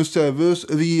Septimus Severus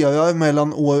regerar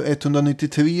mellan år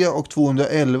 193 och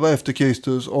 211 efter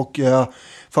Kristus och är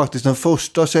faktiskt den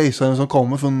första kejsaren som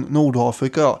kommer från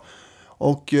Nordafrika.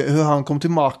 Och hur han kom till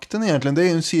makten egentligen, det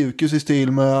är en cirkus i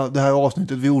stil med det här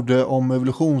avsnittet vi gjorde om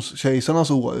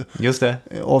revolutionskejsarnas år. Just det.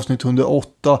 Avsnitt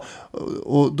 108.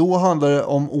 Och då handlar det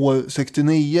om år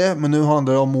 69, men nu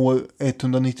handlar det om år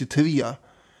 193.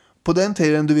 På den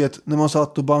tiden, du vet, när man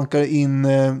satt och bankade in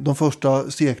de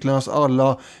första seklernas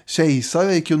alla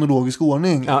kejsare i kronologisk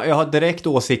ordning. Ja, jag har direkt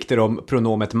åsikter om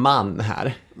pronomet man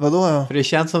här. Vadå? Ja? För det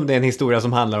känns som det är en historia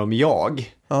som handlar om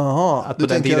jag. Aha. Att på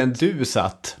den tiden du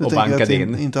satt och bankade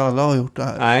in. Inte alla har gjort det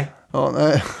här. Nej. Ja,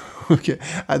 nej. Okej.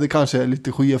 Nej, det kanske är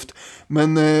lite skevt.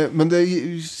 Men det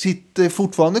sitter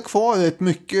fortfarande kvar rätt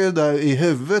mycket där i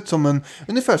huvudet som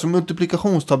ungefär som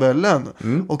multiplikationstabellen.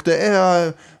 Och det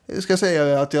är, ska jag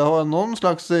säga att jag har någon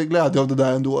slags glädje av det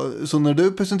där ändå. Så när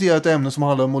du presenterar ett ämne som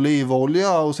handlar om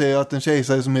olivolja och säger att en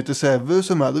kejsare som heter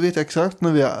Severus är med, då vet jag exakt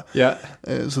när vi är. Yeah.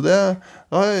 Så det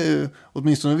har jag ju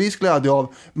åtminstone en viss glädje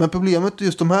av. Men problemet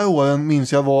just de här åren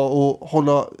minns jag var att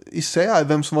hålla isär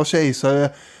vem som var kejsare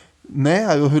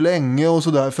när och hur länge och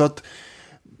sådär, för att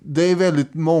det är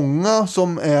väldigt många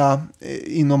som är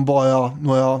inom bara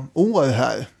några år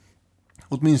här.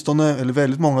 Åtminstone, eller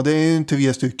väldigt många, det är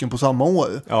 3 stycken på samma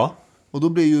år. Ja. Och då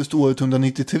blir just året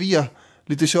 193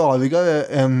 lite körigare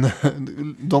än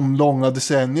de långa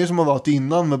decennier som har varit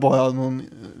innan med bara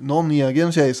någon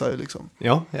egen kejsare liksom.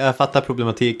 Ja, jag fattar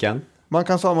problematiken. Man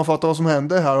kan sammanfatta vad som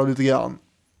händer här och lite grann.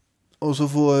 Och så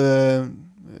får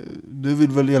du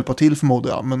vill väl hjälpa till förmodar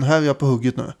jag, men här är jag på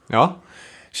hugget nu. Ja.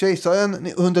 Kejsaren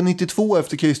 192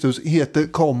 efter Kristus heter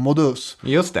Commodus.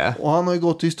 Just det. Och han har ju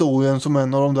gått till historien som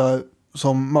en av de där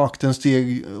som makten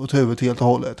steg åt huvudet helt och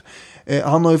hållet.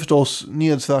 Han har ju förstås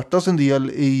nedsvärtats en del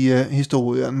i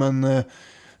historien, men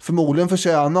förmodligen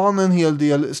förtjänar han en hel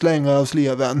del slängar av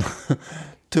sleven.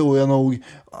 Tror jag nog.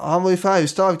 Han var ju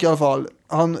färgstark i alla fall.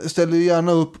 Han ställde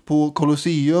gärna upp på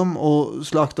Colosseum och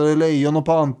slaktade lejon och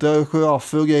panter,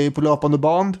 giraffer och grejer på löpande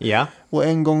band. Ja. Och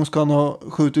en gång ska han ha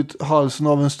skjutit halsen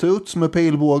av en struts med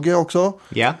pilbåge också.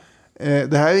 Ja.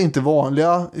 Det här är inte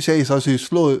vanliga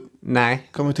kejsarsysslor. Nej.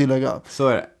 Kan vi tillägga. Så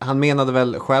är det. Han menade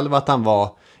väl själv att han var,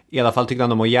 i alla fall tyckte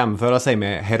han om att jämföra sig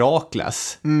med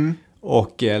Herakles.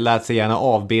 Och lät sig gärna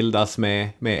avbildas med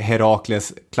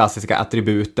Herakles klassiska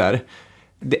attributer.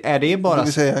 Är det bara... Det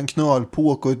vill säga en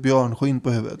knölpåk och ett björnskinn på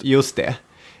huvudet. Just det.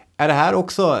 Är det här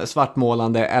också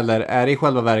svartmålande, eller är det i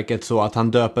själva verket så att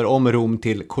han döper om Rom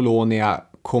till Colonia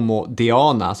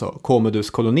Commodiana, alltså Commodus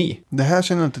koloni? Det här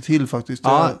känner jag inte till faktiskt.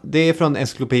 Ja, det är från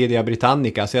Encyclopedia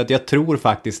Britannica, så jag tror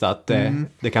faktiskt att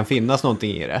det kan finnas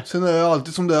någonting i det. Sen är det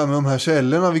alltid som det är med de här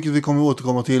källorna, vilket vi kommer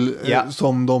återkomma till,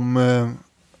 som de...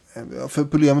 För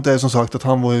problemet är som sagt att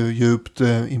han var ju djupt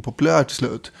impopulär till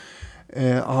slut.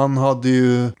 Han hade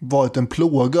ju varit en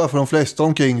plåga för de flesta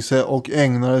omkring sig och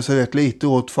ägnade sig rätt lite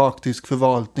åt faktisk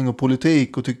förvaltning och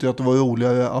politik och tyckte att det var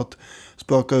roligare att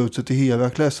spöka ut sig till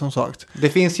Herakles som sagt. Det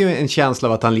finns ju en känsla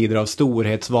av att han lider av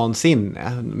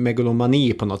storhetsvansinne,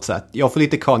 megalomani på något sätt. Jag får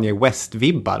lite Kanye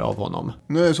West-vibbar av honom.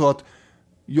 Nu är det så att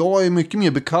jag är mycket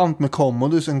mer bekant med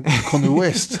Commodus än Kanye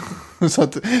West. Så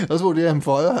att jag svårt att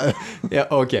jämföra här. Ja,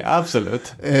 okej,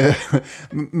 absolut.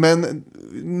 Men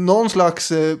någon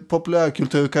slags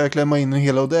populärkultur kan jag klämma in i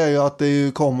hela, och det är ju att det är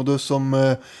ju Commodus som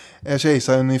är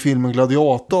kejsaren i filmen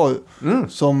Gladiator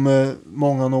som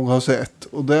många nog har sett.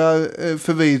 Och där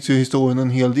förvids ju historien en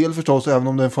hel del förstås, även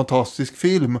om det är en fantastisk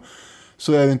film.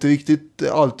 så är det inte riktigt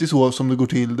alltid så som det går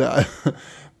till där.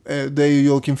 Det är ju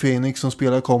Joaquin Phoenix som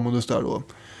spelar Commodus där då.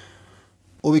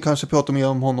 Och vi kanske pratar mer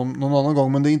om honom någon annan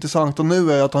gång. Men det intressanta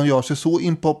nu är att han gör sig så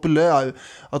impopulär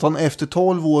att han efter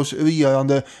 12 års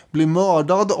regerande blir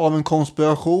mördad av en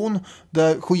konspiration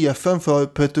där chefen för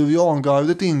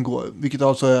Pretoriangardet ingår. Vilket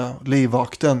alltså är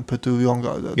livvakten,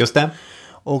 Pretoriangardet. Just det.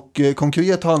 Och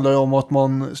konkret handlar det om att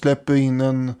man släpper in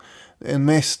en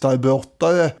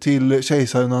mästarbrottare till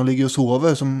kejsaren när han ligger och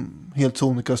sover som helt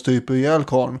sonika stryper ihjäl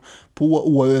karln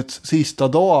på årets sista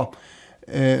dag.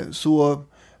 Så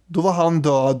då var han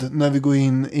död när vi går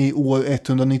in i år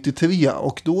 193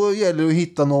 och då gäller det att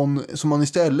hitta någon som man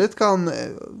istället kan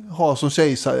ha som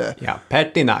kejsare. Ja,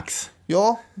 Pertinax.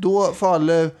 Ja, då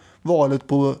faller valet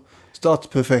på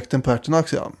statsprefekten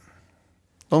Pertinax, ja.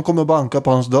 De kommer banka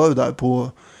på hans dörr där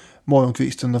på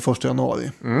morgonkvisten den 1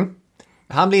 januari. Mm.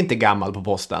 Han blir inte gammal på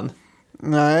posten.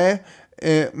 Nej,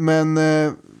 men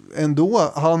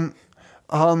ändå.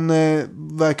 Han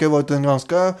verkar ha varit en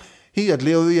ganska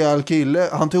hedlig och rejäl kille.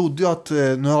 Han trodde ju att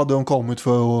nu hade de kommit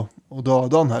för att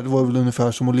döda han här. Det var väl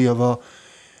ungefär som att leva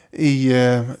i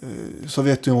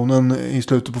Sovjetunionen i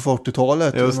slutet på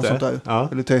 40-talet. Just eller, det. sånt där. Ja.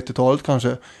 Eller 30-talet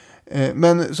kanske.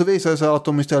 Men så visade det sig att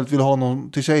de istället ville ha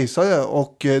någon till kejsare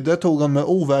och det tog han med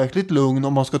overkligt lugn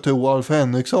om man ska tro Alf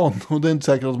Henriksson, och det är inte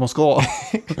säkert att man ska.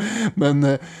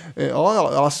 Men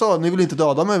alltså, ni vill inte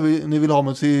döda mig, ni vill ha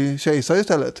mig till kejsare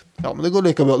istället. Ja, men det går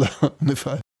lika bra där,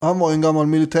 ungefär. Han var en gammal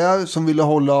militär som ville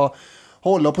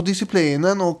hålla på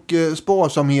disciplinen och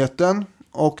sparsamheten,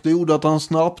 och det gjorde att han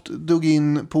snabbt drog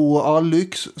in på all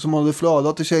lyx som hade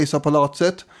flödat i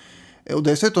kejsarpalatset. Och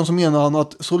dessutom så menar han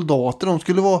att soldater, de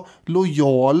skulle vara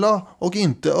lojala och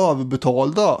inte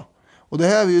överbetalda. Och det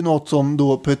här är ju något som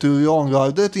då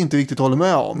Pretoriangardet inte riktigt håller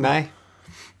med om. Nej,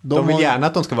 de vill gärna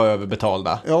att de ska vara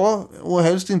överbetalda. Ja, och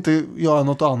helst inte göra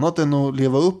något annat än att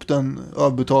leva upp den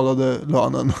överbetalade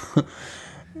lönen.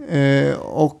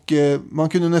 Och man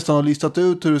kunde nästan ha listat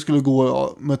ut hur det skulle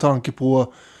gå med tanke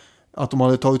på att de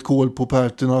hade tagit koll på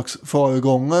Pertinax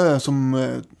föregångare som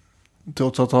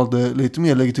trots att han hade lite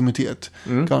mer legitimitet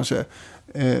kanske.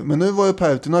 Men nu var ju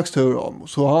Pertinax tur då.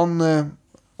 Så han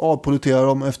avpoliterar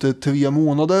dem efter 3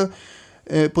 månader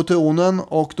på tronen,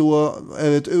 och då är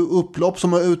det ett upplopp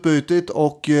som har utbrutit,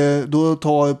 och då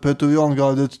tar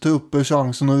Pretoriangardets trupper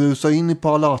chansen att rusa in i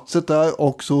palatset där,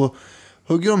 och så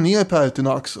hugger de ner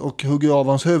Pertinax och hugger av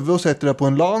hans huvud och sätter det på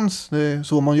en lans. Det är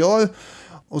så man gör.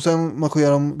 Och sen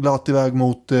marscherar de glatt iväg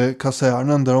mot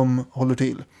kasernen där de håller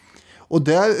till. Och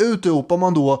där utropar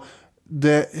man då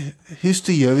det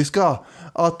hysteriska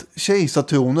att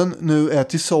kejsartronen nu är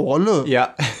till salu.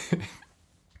 Ja.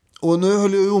 Och nu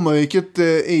höll ju romarriket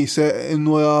i sig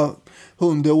några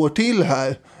 100 år till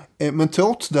här. Men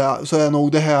trots det så är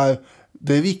nog det här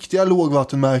det viktiga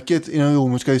lågvattenmärket i den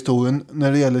romerska historien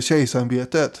när det gäller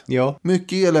kejsarämbetet. Ja.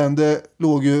 Mycket elände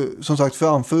låg ju som sagt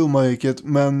framför romarriket,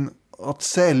 men att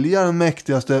sälja den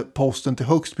mäktigaste posten till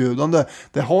högstbjudande,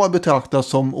 det har betraktats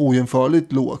som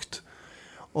ojämförligt lågt.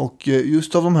 Och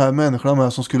just av de här människorna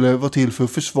med som skulle vara till för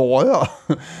att försvara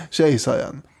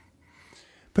kejsaren.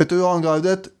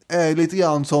 Pretoriangardet är lite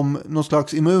grann som någon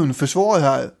slags immunförsvar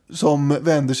här, som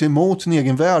vänder sig mot sin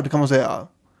egen värld, kan man säga.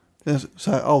 Det är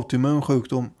så här autoimmun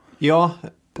sjukdom. Ja,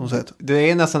 på något sätt.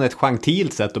 Det är nästan ett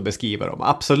gentilt sätt att beskriva dem,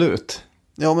 absolut.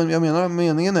 Ja, men jag menar,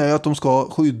 meningen är att de ska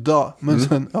skydda. Men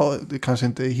sen, ja, det kanske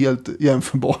inte är helt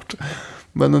jämförbart.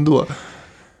 Men ändå.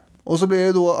 Och så blir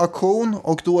det då aktion,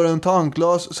 och då är det en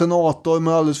tanklös senator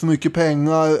med alldeles för mycket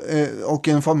pengar och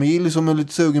en familj som är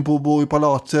lite sugen på att bo i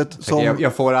palatset. Som,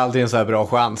 jag får aldrig en så här bra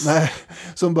chans. Nej,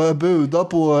 som börjar buda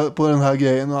på den här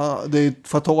grejen. Det är ett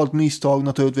fatalt misstag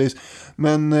naturligtvis.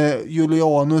 Men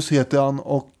Julianus heter han,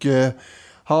 och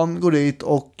han går dit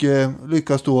och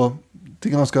lyckas då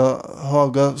till ganska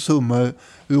höga summor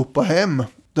ropa hem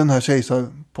den här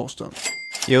kejsarposten.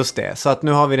 Just det, så att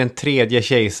nu har vi den 3:e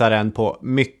kejsaren på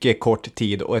mycket kort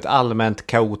tid och ett allmänt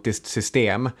kaotiskt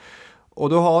system. Och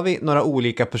då har vi några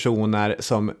olika personer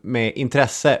som med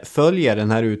intresse följer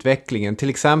den här utvecklingen. Till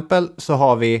exempel så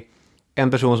har vi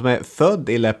en person som är född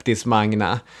i Leptis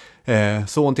Magna,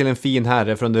 son till en fin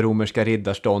herre från det romerska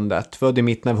riddarståndet, född i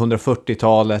mitten av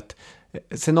 140-talet,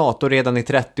 senator redan i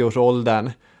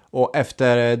 30-årsåldern. Och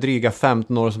efter dryga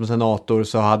 15 år som senator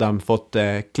så hade han fått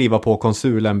kliva på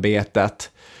konsulämbetet.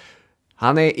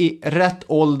 Han är i rätt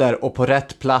ålder och på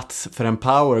rätt plats för en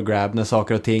power grab när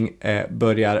saker och ting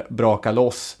börjar braka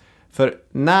loss. För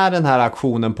när den här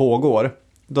aktionen pågår,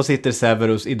 då sitter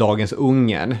Severus i dagens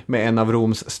Ungern med en av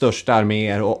Roms största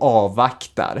arméer och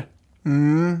avvaktar.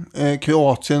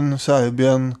 Kroatien,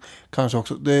 Serbien kanske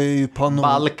också. Det är ju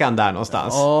Balkan där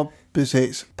någonstans. Ja,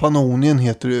 Precis. Pannonien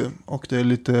heter det ju. Och det är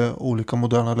lite olika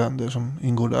moderna länder som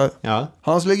ingår där. Ja.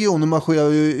 Hans legioner marscherar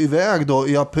ju iväg då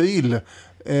i april.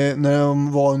 När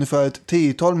de var ungefär ett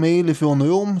 10-tal mil ifrån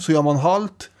Rom så gör man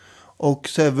halt. Och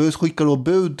Severus skickar då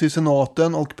bud till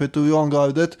senaten och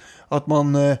Praetoriangardet att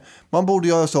man borde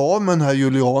göra sig av med den här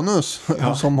Julianus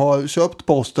som har köpt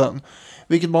posten.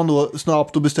 Vilket man då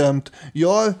snabbt och bestämt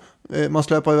gör. Man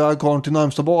släpar iväg karln till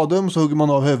närmsta badrum så hugger man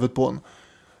av huvudet på honom.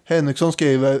 Henriksson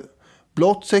skriver: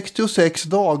 blott 66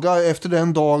 dagar efter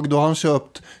den dag då han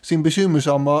köpt sin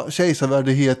bekymmersamma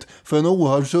kejsarvärdighet för en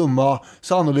oerhörd summa,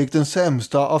 sannolikt den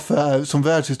sämsta affär som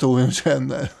världshistorien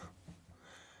känner.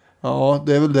 Ja,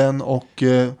 det är väl den och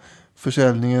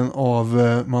försäljningen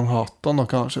av Manhattan då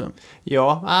kanske.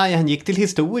 Ja, han gick till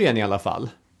historien i alla fall.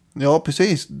 Ja,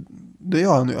 precis. Det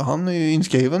gör han ju. Han är ju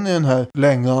inskriven i den här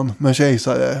längan med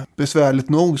kejsare. Besvärligt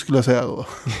nog skulle jag säga då.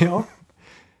 Ja.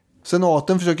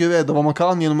 Senaten försöker rädda vad man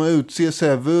kan genom att utse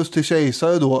Severus till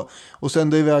kejsare då och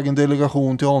sända iväg en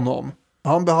delegation till honom.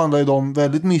 Han behandlar ju dem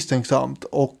väldigt misstänksamt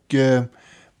och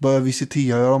börjar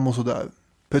visitera dem och sådär.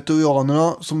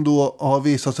 Praetorianerna som då har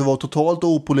visat sig vara totalt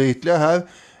opålitliga här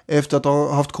efter att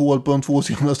ha haft koll på de 2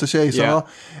 senaste kejsarna.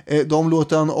 De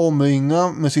låter han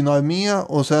omringa med sin armé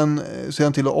och sen ser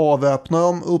han till att avväpna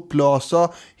dem, upplösa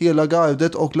hela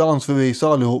gardet och landsförvisa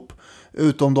allihop.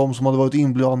 Utom de som hade varit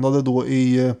inblandade då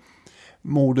i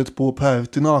mordet på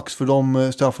Pertinax, för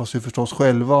de straffas ju förstås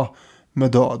själva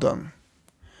med döden.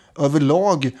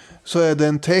 Överlag så är det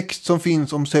en text som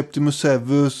finns om Septimus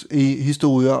Severus i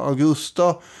Historia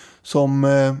Augusta som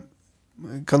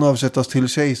kan översättas till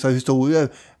kejsarhistorier.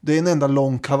 Det är en enda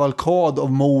lång kavalkad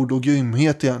av mord och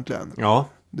grymhet egentligen. Ja.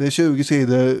 Det är 20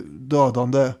 sidor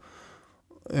dödande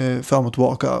fram och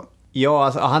tillbaka. Ja,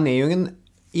 alltså han är ju en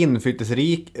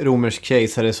inflytelserik romersk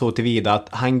kejsare så tillvida att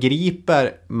han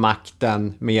griper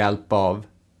makten med hjälp av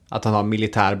att han har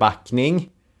militär backning.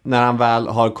 När han väl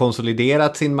har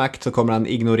konsoliderat sin makt så kommer han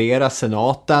ignorera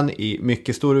senaten i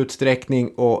mycket stor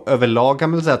utsträckning och överlag kan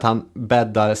man säga att han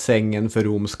bäddar sängen för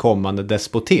Roms kommande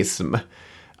despotism.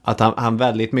 Att han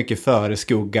väldigt mycket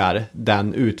föreskuggar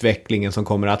den utvecklingen som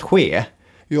kommer att ske.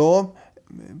 Ja,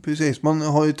 precis. Man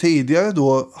har ju tidigare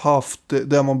då haft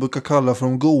det man brukar kalla för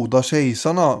de goda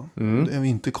kejsarna. Det är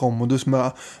inte Commodus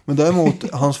med. Men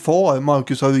däremot hans far,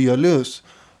 Marcus Aurelius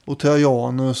och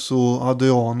Trajanus och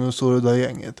Hadrianus och det där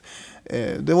gänget.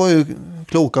 Det var ju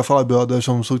kloka farbröder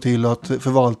som såg till att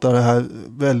förvalta det här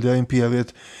väldiga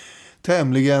imperiet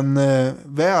tämligen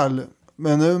väl.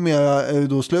 Men numera är det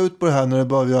då slut på det här när det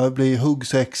börjar bli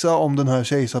huggsexa om den här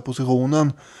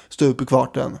kejsarpositionen stup i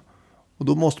kvarten. Och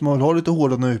då måste man väl ha lite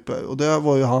hårda nyper. Och det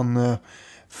var ju han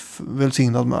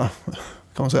välsignad med,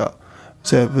 kan man säga.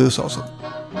 Severus alltså.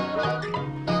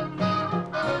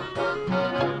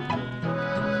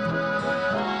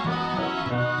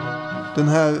 Den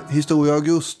här Historia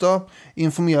Augusta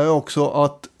informerar också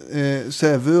att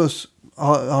Severus,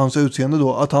 hans utseende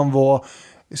då, att han var,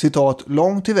 citat,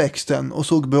 lång till växten och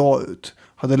såg bra ut.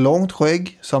 Hade långt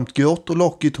skägg samt grått och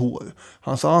lockigt hår.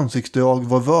 Hans ansiktsdrag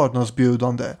var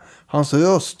vördnadsbjudande. Hans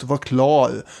röst var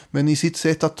klar, men i sitt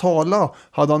sätt att tala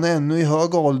hade han ännu i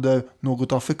hög ålder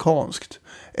något afrikanskt.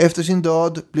 Efter sin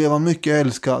död blev han mycket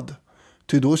älskad.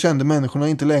 Ty då kände människorna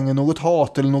inte längre något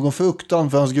hat eller någon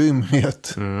fruktan för hans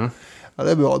grymhet. Ja,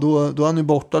 det är bra, då är han ju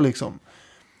borta liksom.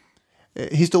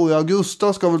 Historia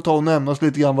Augusta ska väl ta och nämnas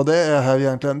lite grann vad det är här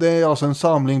egentligen. Det är alltså en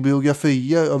samling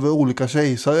biografier över olika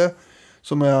kejsare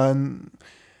som är en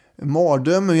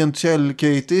mardröm rent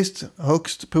källkritiskt,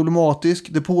 högst problematisk.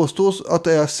 Det påstås att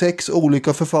det är 6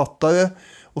 olika författare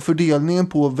och fördelningen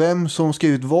på vem som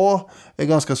skrivit vad är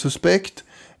ganska suspekt.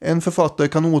 En författare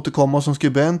kan återkomma som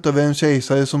skribent över en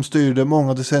kejsare som styrde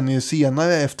många decennier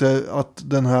senare efter att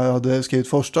den här hade skrivit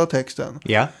första texten.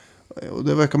 Ja. Och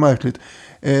det verkar märkligt.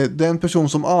 Den person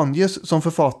som anges som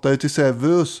författare till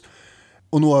Severus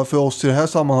och några för oss i det här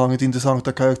sammanhanget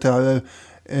intressanta karaktärer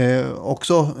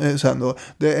också sen då.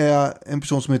 Det är en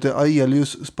person som heter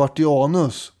Aelius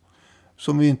Spartianus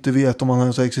som vi inte vet om han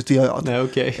ens har existerat. Nej,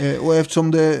 okay. Och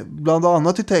eftersom det bland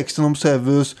annat i texten om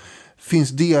Severus finns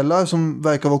delar som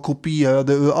verkar vara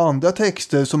kopierade ur andra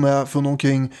texter som är från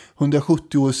omkring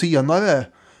 170 år senare,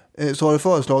 så har det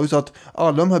föreslagits att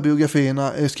alla de här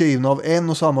biografierna är skrivna av en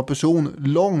och samma person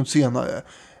långt senare.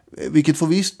 Vilket får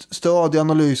visst stöd i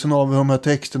analysen av hur de här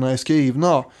texterna är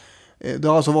skrivna. Det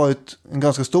har alltså varit en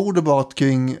ganska stor debatt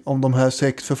kring om de här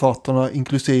 6 författarna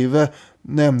inklusive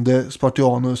nämnde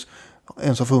Spartianus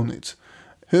ens har funnits.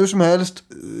 Hur som helst,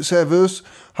 Severus,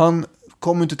 han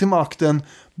kom inte till makten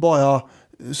bara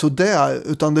så där,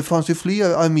 utan det fanns ju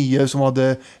fler arméer som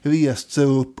hade rest sig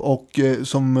upp och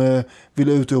som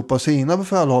ville utropa sina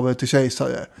befälhavare till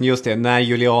kejsare. Just det, när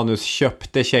Julianus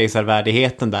köpte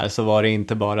kejsarvärdigheten där så var det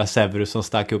inte bara Severus som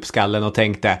stack upp skallen och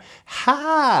tänkte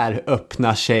här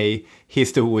öppnar sig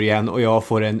historien och jag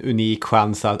får en unik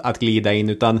chans att glida in,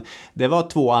 utan det var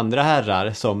 2 andra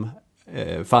herrar som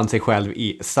fann sig själv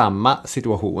i samma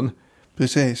situation.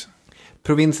 Precis.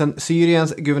 Provinsen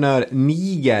Syriens guvernör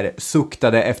Niger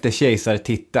suktade efter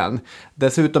kejsartiteln.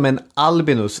 Dessutom en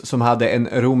Albinus som hade en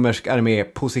romersk armé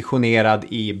positionerad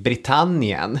i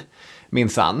Britannien,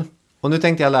 minsann. Och nu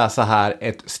tänkte jag läsa här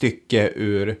ett stycke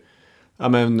ur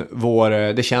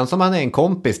det känns som han är en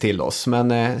kompis till oss,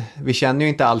 men vi känner ju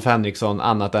inte Alf Henriksson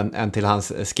annat än till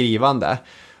hans skrivande.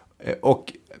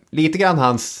 Och lite grann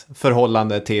hans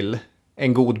förhållande till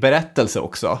en god berättelse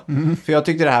också. För jag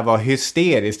tyckte det här var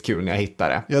hysteriskt kul när jag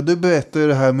hittade det. Ja, du berättade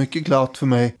det här mycket glatt för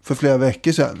mig för flera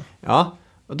veckor sedan. Ja,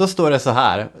 och då står det så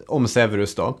här om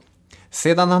Severus då.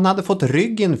 Sedan han hade fått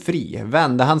ryggen fri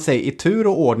vände han sig i tur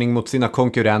och ordning mot sina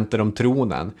konkurrenter om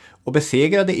tronen och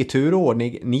besegrade i tur och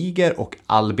ordning Niger och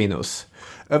Albinus.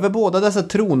 Över båda dessa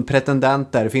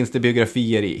tronpretendenter finns det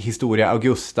biografier i Historia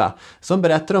Augusta som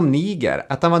berättar om Niger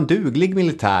att han var en duglig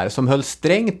militär som höll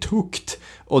sträng tukt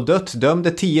och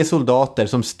dödsdömde 10 soldater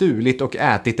som stulit och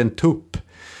ätit en tupp.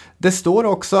 Det står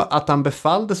också att han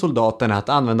befallde soldaterna att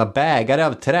använda bägare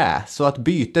av trä så att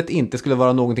bytet inte skulle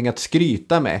vara någonting att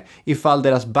skryta med ifall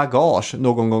deras bagage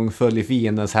någon gång föll i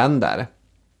fiendens händer.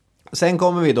 Sen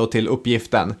kommer vi då till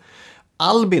uppgiften.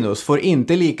 Albinus får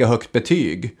inte lika högt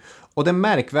betyg. Och det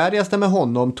märkvärdigaste med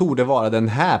honom torde vara den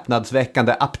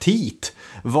häpnadsväckande aptit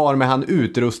varmed han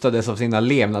utrustades av sina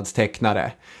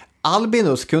levnadstecknare.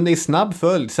 Albinus kunde i snabb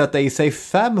följd sätta i sig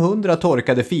 500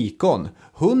 torkade fikon,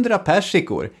 100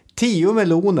 persikor, 10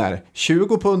 meloner,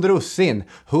 20 pund russin,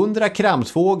 100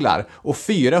 kramsfåglar och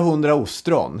 400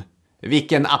 ostron.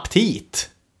 Vilken aptit!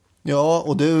 Ja,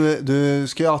 och du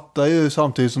skrattar ju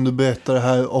samtidigt som du berättar det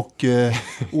här och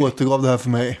återgav det här för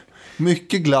mig.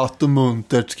 Mycket glatt och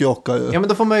muntert skrockar du. Ja, men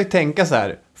då får man ju tänka så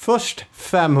här. Först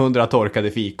 500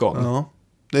 torkade fikon. Ja,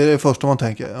 det är det första man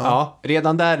tänker. Ja,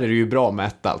 redan där är det ju bra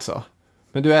mätt alltså.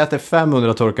 Men du äter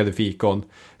 500 torkade fikon.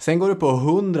 Sen går du på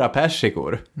 100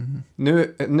 persikor.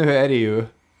 Nu är det ju...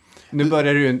 Nu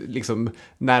börjar det ju liksom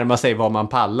närma sig vad man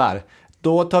pallar.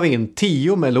 Då tar vi in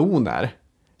 10 meloner.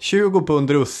 20 pund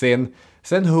russin.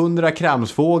 Sen 100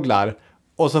 kramsfåglar.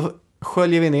 Och så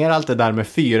sköljer vi ner allt det där med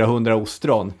 400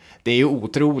 ostron. Det är ju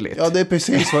otroligt. Ja, det är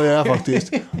precis vad jag är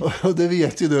faktiskt. Och det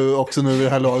vet ju du också nu vid det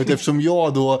här laget. Eftersom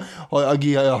jag då har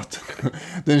agerat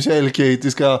den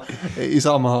källkritiska i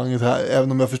sammanhanget här.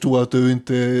 Även om jag förstår att du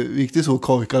inte är riktigt så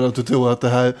korkad att du tror att det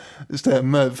här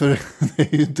stämmer. För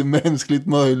det är ju inte mänskligt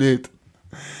möjligt.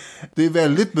 Det är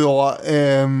väldigt bra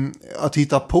att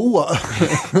hitta på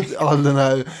all den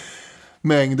här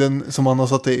mängden som man har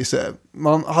satt i sig.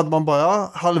 Hade man bara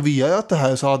halverat det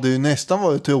här så hade det nästan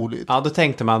varit troligt. Ja, då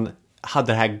tänkte man,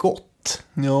 hade det här gått?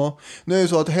 Ja, nu är det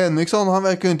så att Henriksson, han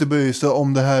verkar inte bry sig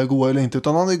om det här går eller inte,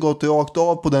 utan han har gått rakt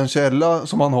av på den källa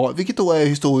som han har, vilket då är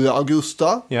Historia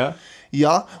Augusta. Ja.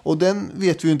 Ja, och den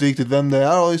vet vi ju inte riktigt vem det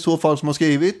är i så fall som har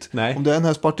skrivit. Nej. Om det är den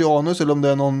här Spartianus eller om det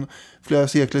är någon flera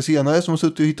sekler senare som har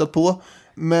suttit och hittat på.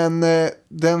 Men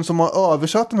den som har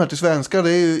översatt den här till svenska,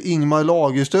 det är ju Ingmar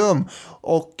Lagerström.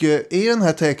 Och i den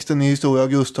här texten i Historia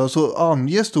Augusta så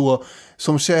anges då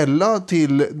som källa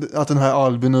till att den här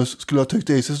Albinus skulle ha tryckt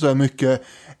i sig så där mycket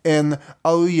en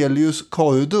Aurelius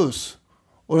Cordus.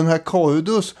 Och den här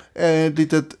Cordus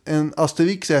är en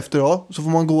asterix efter då, så får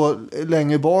man gå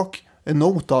längre bak, en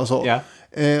not alltså. Yeah.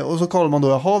 Och så kollar man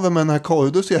då, vem är den här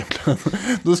Cordus egentligen?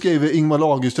 Då skriver Ingmar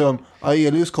Lagerström,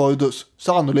 Aurelius Cordus,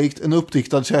 sannolikt en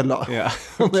uppdiktad källa. Yeah.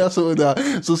 Och när jag såg det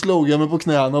så slog jag mig på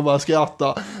knäna och bara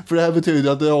skrattade. För det här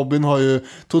betyder att Robin har ju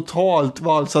totalt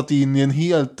valsat in i en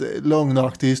helt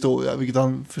lögnaktig historia, vilket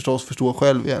han förstås förstår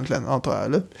själv egentligen, antar jag,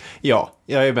 eller? Ja,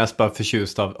 jag är mest bara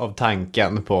förtjust av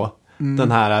tanken på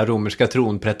den här romerska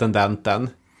tronpretendenten.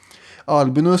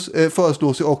 Albinus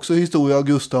föreslås ju också i Historia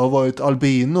Augusta ha varit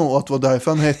albino och att det var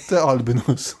därför han hette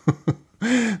Albinus.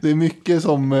 Det är mycket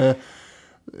som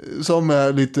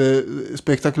är lite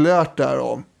spektakulärt där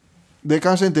då. Det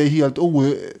kanske inte är helt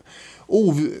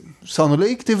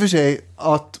osannolikt i och för sig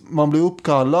att man blir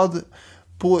uppkallad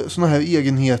på såna här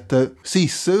egenheter.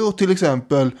 Cicero till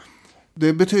exempel,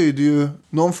 det betyder ju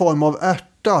någon form av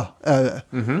ärta är det.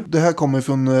 Mm-hmm. Det här kommer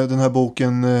från den här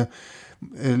boken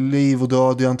Liv och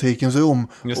död i antikens Rom.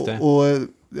 Just det. Och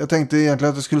jag tänkte egentligen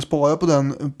att jag skulle spara på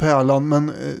den pärlan,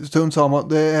 men strunt samma.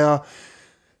 Det är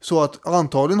så att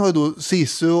antagligen har ju då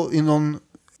Cicero i någon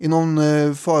i någon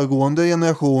föregående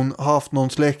generation haft någon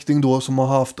släkting då som har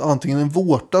haft antingen en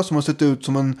vårta som har sett ut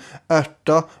som en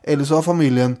ärta, eller så har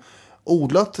familjen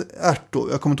odlat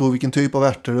ärtor. Jag kommer inte ihåg vilken typ av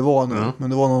ärtor det var nu, men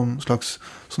det var någon slags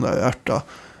sån där ärta.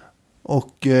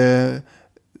 Och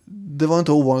det var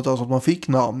inte ovanligt alltså att man fick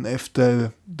namn efter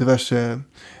diverse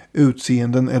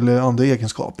utseenden eller andra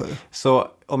egenskaper. Så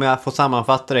om jag får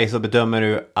sammanfatta dig så bedömer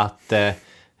du att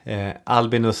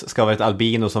Albinus ska vara ett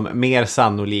albino som mer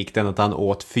sannolikt än att han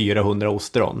åt 400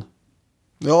 ostron?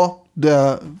 Ja,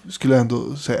 det skulle jag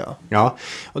ändå säga. Ja,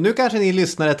 och nu kanske ni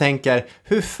lyssnare tänker,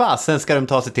 hur fasen ska de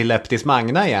ta sig till Leptis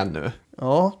Magna igen nu?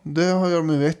 Ja, det har jag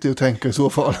med rätt i att tänka i så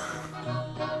fall.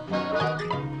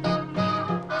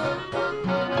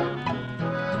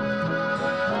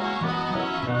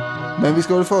 Men vi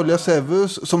ska väl följa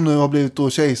Severus som nu har blivit då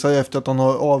kejsare efter att han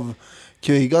har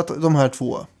avkrigat de här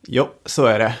två. Jo, så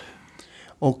är det.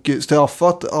 Och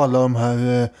straffat alla de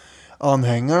här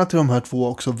anhängarna till de här två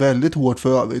också väldigt hårt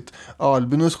för övrigt.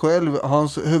 Albinus själv,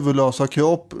 hans huvudlösa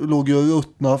kropp låg ju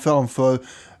ruttna framför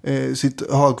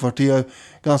sitt högkvarter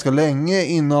ganska länge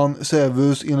innan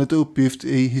Severus enligt uppgift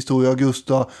i Historia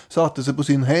Augusta satte sig på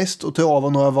sin häst och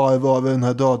travade några varv över den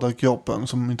här döda kroppen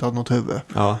som inte hade något huvud.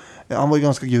 Ja. Han var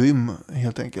ganska grym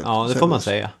helt enkelt. Ja, det får man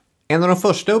säga. En av de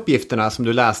första uppgifterna som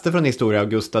du läste från Historia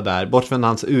Augusta där, bort från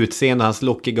hans utseende och hans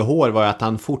lockiga hår, var att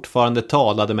han fortfarande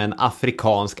talade med en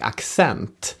afrikansk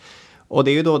accent. Och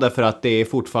det är ju då därför att det är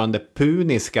fortfarande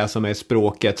puniska som är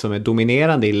språket som är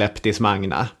dominerande i Leptis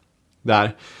Magna.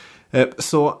 Där.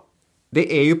 Så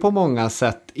det är ju på många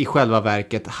sätt i själva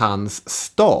verket hans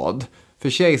stad. För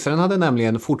kejsaren hade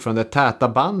nämligen fortfarande täta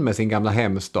band med sin gamla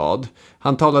hemstad.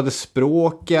 Han talade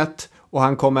språket och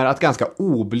han kommer att ganska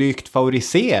oblygt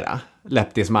favorisera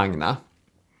Leptis Magna.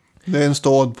 Det är en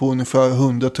stad på ungefär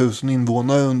 100 000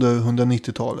 invånare under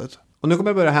 190-talet. Och nu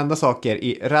kommer det börja hända saker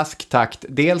i rask takt.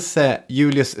 Dels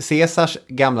Julius Caesars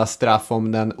gamla straff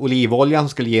om den olivoljan som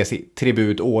skulle ges i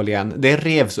tribut årligen. Det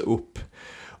revs upp.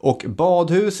 Och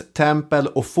badhus, tempel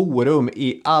och forum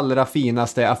i allra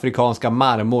finaste afrikanska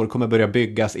marmor kommer börja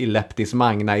byggas i Leptis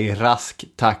Magna i rask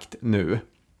takt nu.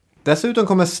 Dessutom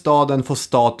kommer staden få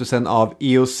statusen av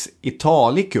Ius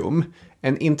Italicum,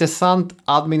 en intressant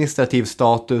administrativ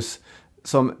status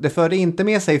som det förde inte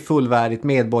med sig fullvärdigt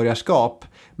medborgarskap,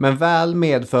 men väl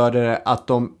medförde det att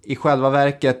de i själva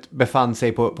verket befann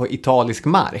sig på italisk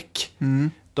mark.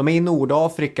 De är i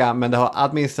Nordafrika, men det har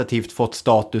administrativt fått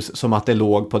status som att det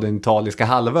låg på den italiska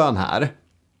halvön här.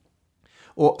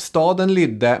 Och staden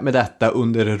lydde med detta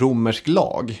under romersk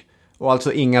lag, och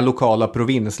alltså inga lokala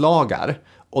provinslagar.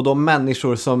 Och de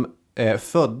människor som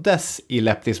föddes i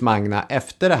Leptis Magna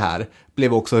efter det här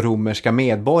blev också romerska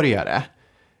medborgare.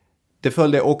 Det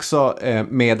följde också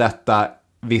med detta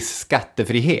viss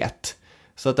skattefrihet.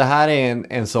 Så att det här är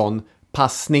en sån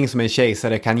passning som en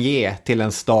kejsare kan ge till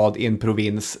en stad i en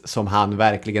provins som han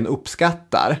verkligen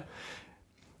uppskattar.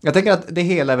 Jag tänker att det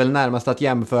hela är väl närmast att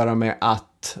jämföra med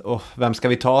att, vem ska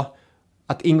vi ta?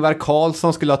 Att Ingvar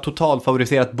Carlsson skulle ha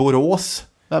totalfavoriserat Borås.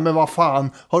 Nej men vad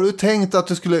fan, har du tänkt att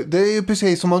det skulle, det är ju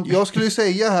precis som om, jag skulle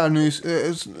säga här nu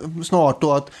snart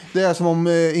då att det är som om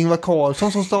Ingvar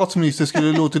Carlsson som statsminister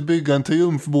skulle låtit bygga en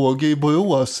triumfbåge i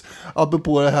Borås,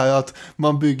 apropå det här att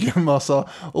man bygger en massa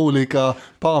olika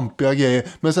pampiga grejer.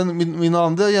 Men sen min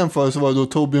andra jämförelse var då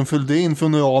Torbjörn Fälldin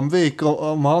från Ramvik,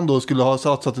 om han då skulle ha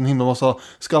satsat en himla massa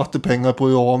skattepengar på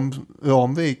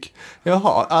Ramvik.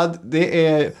 Jaha, det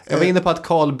är, jag var inne på att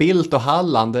Carl Bildt och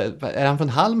Halland, är han från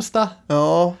Halmstad?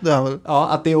 Ja, det är väl. Ja,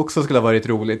 att det också skulle ha varit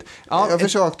roligt. Ja, jag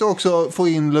försökte också få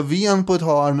in Löfven på ett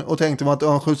hörn och tänkte mig att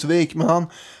Örnsköldsvik, men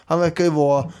han verkar ju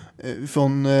vara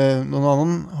från någon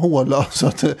annan håla, så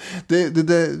att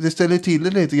det ställer till det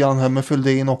lite grann här med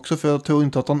Fälldin också, för jag tror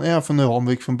inte att han är från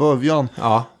Ramvik från början.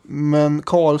 Ja. Men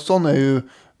Karlsson är ju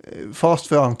fast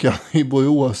förankrad i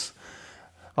Borås.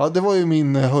 Ja, det var ju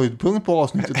min höjdpunkt på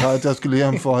avsnittet här, att jag skulle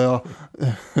jämföra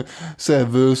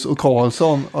Severus och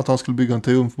Karlsson, att han skulle bygga en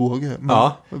triumfbåge.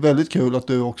 Men väldigt kul att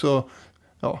du också,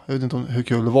 jag vet inte hur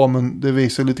kul det var, men det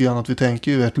visar lite grann att vi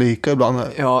tänker ju rätt lika ibland här.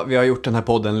 Ja, vi har gjort den här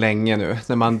podden länge nu,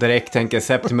 när man direkt tänker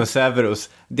Septimus Severus.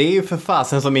 Det är ju för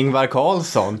fasen som Ingvar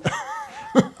Carlsson.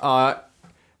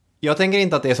 Jag tänker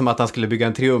inte att det är som att han skulle bygga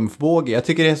en triumfbåge. Jag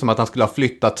tycker det är som att han skulle ha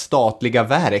flyttat statliga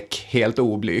verk helt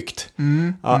oblygt.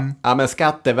 Ja, men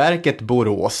Skatteverket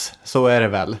Borås, så är det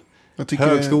väl.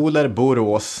 Högskolor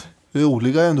Borås.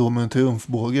 Roligare ändå med en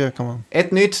triumfbåge kan man.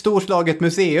 Ett nytt storslaget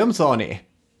museum, sa ni.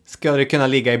 Ska det kunna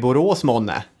ligga i Borås,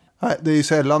 månne? Nej, det är ju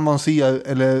sällan man ser,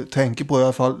 eller tänker på i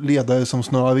alla fall, ledare som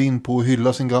snöar in på att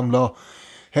hylla sin gamla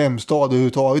hemstad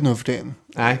överhuvudtaget nu för tiden.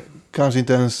 Nej. Kanske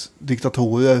inte ens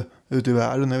diktatorer ute i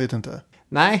världen, jag vet inte.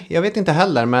 Nej, jag vet inte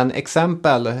heller, men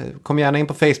exempel, kom gärna in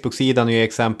på Facebook-sidan och ge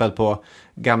exempel på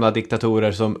gamla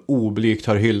diktatorer som oblygt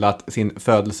har hyllat sin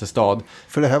födelsestad.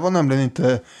 För det här var nämligen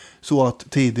inte så att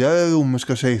tidigare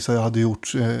romerska kejsare hade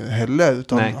gjort heller,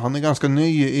 utan han är ganska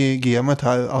ny i gamet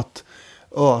här att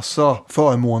ösa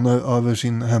förmåner över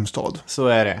sin hemstad. Så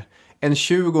är det. En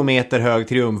 20 meter hög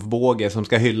triumfbåge som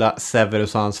ska hylla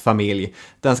Severus och hans familj.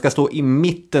 Den ska stå i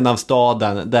mitten av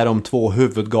staden där de 2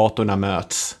 huvudgatorna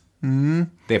möts.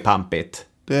 Det är pampigt.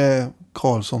 Det är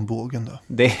Karlssonbågen då.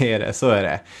 Det är det, så är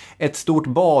det. Ett stort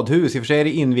badhus, i och för sig är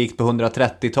det invigt på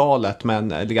 130-talet,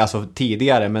 men alltså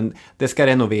tidigare, men det ska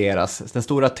renoveras. Den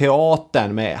stora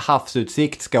teatern med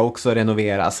havsutsikt ska också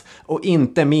renoveras. Och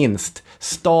inte minst,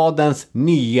 stadens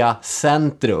nya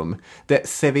centrum, det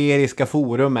Severiska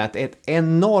forumet, ett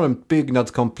enormt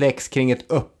byggnadskomplex kring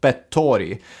ett öppet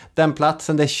torg. Den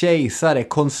platsen där kejsare,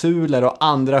 konsuler och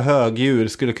andra högdjur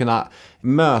skulle kunna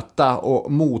möta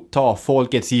och motta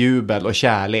folkets jubel och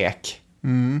kärlek.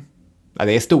 Ja,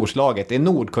 det är storslaget, det är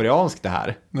nordkoreanskt det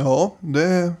här. Ja, det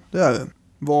är det.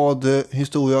 Vad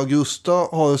Historia Augusta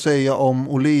har att säga om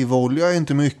olivolja är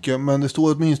inte mycket, men det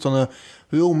står åtminstone: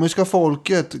 romerska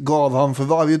folket gav han för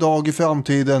varje dag i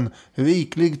framtiden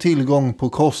riklig tillgång på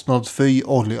kostnadsfri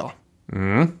olja.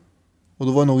 Och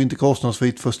då var det nog inte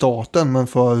kostnadsfritt för staten, men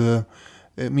för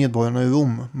medborgarna i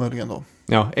Rom möjligen då.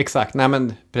 Ja, exakt. Nej,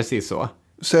 men precis så.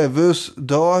 Severus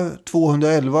dör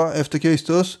 211 efter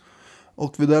Kristus.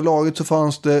 Och vid det här laget så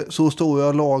fanns det så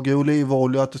stora lager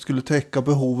olivolja att det skulle täcka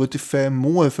behovet i 5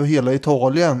 år för hela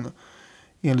Italien.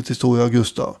 Enligt Historia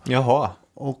Augusta. Jaha.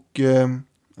 Och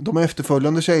de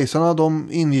efterföljande kejsarna, de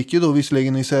ingick ju då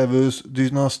visserligen i Severus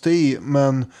dynasti,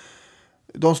 men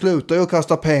de slutar ju att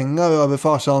kasta pengar över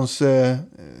farsans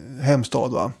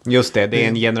hemstad, va? Just det, det är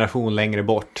en generation längre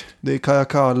bort. Det är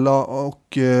Caracalla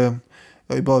och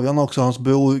i början också hans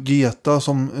bror Geta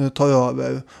som tar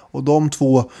över. Och de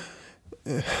två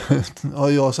har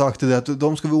jag sagt till det att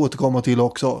de ska vi återkomma till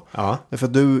också. Ja. Därför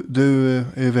att du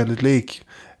är väldigt lik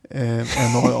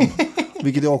en av dem.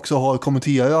 Vilket jag också har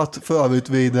kommenterat för övrigt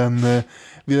vid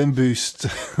en byst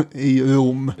i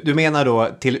Rom. Du menar då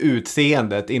till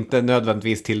utseendet, inte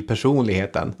nödvändigtvis till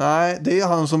personligheten? Nej, det är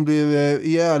han som blev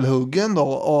ihjälhuggen då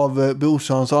av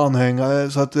brorsans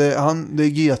anhängare. Så att det är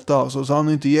Geta, så han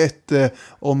är inte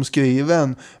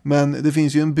jätteomskriven. Men det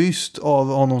finns ju en byst av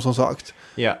honom som sagt.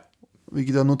 Ja.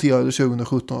 Vilket jag noterade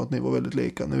 2017 att ni var väldigt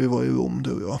lika när vi var i Rom,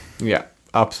 du och jag. Ja,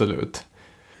 absolut.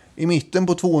 I mitten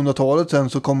på 200-talet sen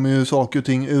så kommer ju saker och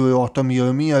ting urarta mer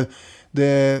och mer.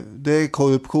 Det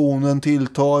korruptionen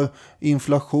tilltar,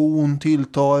 inflation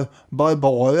tilltar,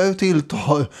 barbarer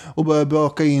tilltar och börjar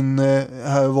böka in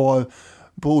här och var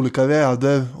på olika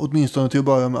räder, åtminstone till att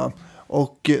börja med.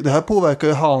 Och det här påverkar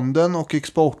ju handeln och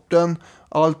exporten.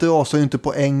 Allt rasar ju inte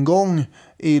på en gång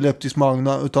i Leptis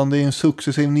Magna, utan det är en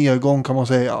successiv nedgång kan man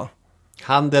säga.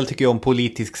 Handel tycker jag om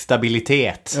politisk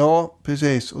stabilitet. Ja,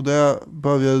 precis. Och det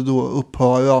började då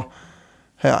upphöra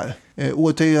här.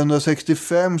 År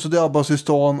 365 så drabbas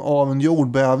stan av en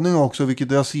jordbävning också,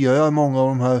 vilket raserar många av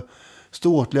de här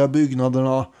ståtliga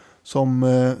byggnaderna som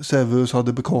Severus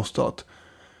hade bekostat.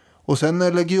 Och sen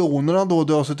när legionerna då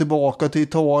drar sig tillbaka till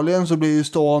Italien så blir ju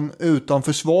stan utan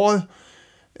försvar.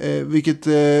 Vilket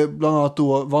bland annat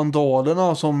då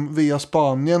vandalerna som via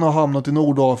Spanien har hamnat i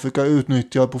Nordafrika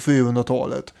utnyttjar på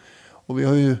 400-talet. Och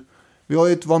vi har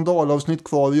ett vandalavsnitt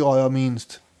kvar att göra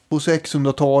minst. På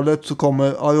 600-talet så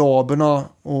kommer araberna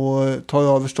och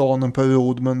tar över stan en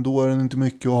period, men då är den inte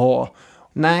mycket att ha.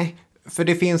 Nej, för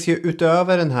det finns ju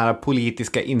utöver den här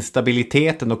politiska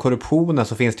instabiliteten och korruptionen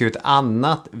så finns det ju ett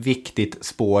annat viktigt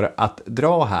spår att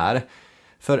dra här.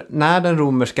 För när den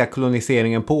romerska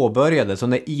koloniseringen påbörjades och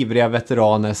när ivriga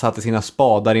veteraner satte sina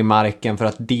spadar i marken för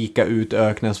att dika ut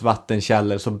öknens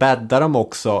vattenkällor så bäddade de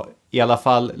också, i alla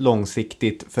fall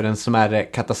långsiktigt, för en smärre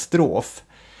katastrof.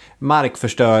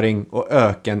 Markförstöring och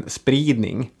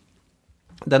ökenspridning.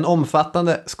 Den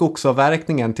omfattande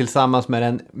skogsavverkningen tillsammans med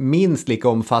den minst lika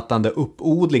omfattande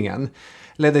uppodlingen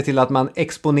ledde till att man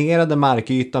exponerade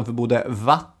markytan för både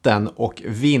vatten- och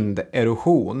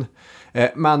vinderosion.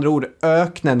 Med andra ord,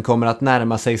 öknen kommer att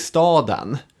närma sig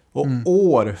staden. Och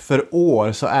år för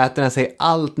år så äter den sig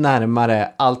allt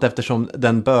närmare allt eftersom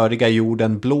den bördiga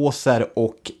jorden blåser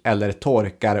och eller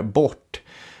torkar bort.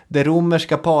 Det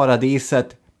romerska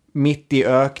paradiset mitt i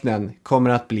öknen kommer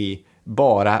att bli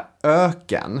bara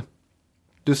öken.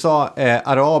 Du sa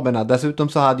araberna, dessutom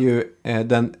så hade ju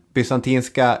den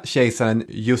bysantinska kejsaren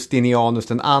Justinianus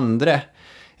den andre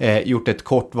gjort ett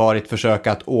kortvarigt försök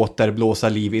att återblåsa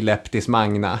liv i Leptis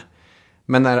Magna.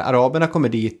 Men när araberna kommer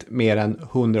dit mer än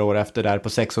 100 år efter där på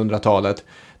 600-talet,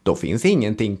 då finns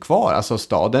ingenting kvar. Alltså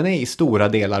staden är i stora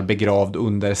delar begravd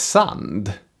under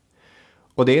sand.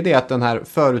 Och det är det att den här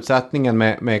förutsättningen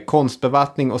med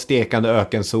konstbevattning och stekande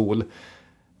ökensol,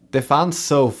 det fanns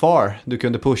so far du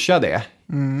kunde pusha det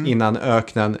innan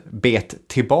öknen bet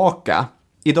tillbaka.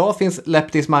 Idag finns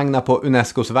Leptis Magna på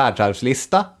Unescos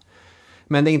världsarvslista.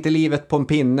 Men det är inte livet på en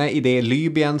pinne i det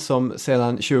Libyen som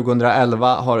sedan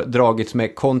 2011 har dragits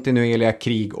med kontinuerliga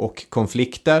krig och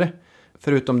konflikter.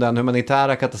 Förutom den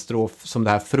humanitära katastrof som det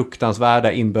här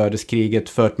fruktansvärda inbördeskriget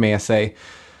fört med sig,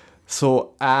 så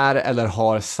är eller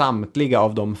har samtliga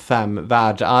av de 5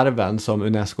 världsarven som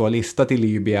Unesco har listat i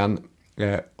Libyen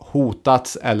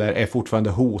hotats eller är fortfarande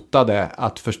hotade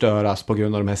att förstöras på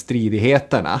grund av de här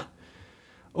stridigheterna.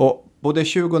 Och både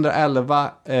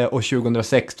 2011 och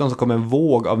 2016 så kom en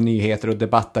våg av nyheter och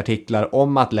debattartiklar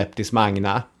om att Leptis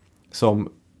Magna, som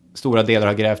stora delar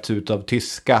har grävts ut av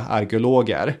tyska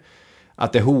arkeologer,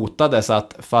 att det hotades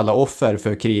att falla offer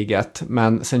för kriget.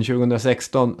 Men sedan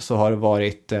 2016 så har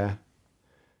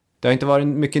det har inte varit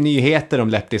mycket nyheter om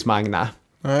Leptis Magna.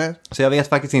 Nej. Så jag vet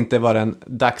faktiskt inte vad den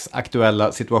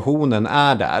dagsaktuella situationen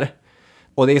är där.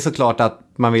 Och det är såklart att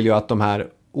man vill ju att de här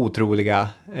otroliga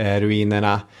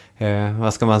ruinerna,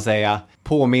 vad ska man säga,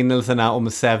 påminnelserna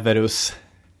om Severus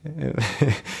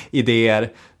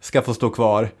idéer ska få stå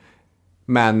kvar.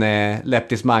 Men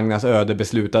Leptis Magnas öde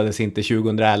beslutades inte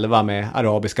 2011 med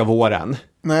arabiska våren.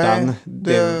 Nej,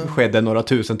 det skedde några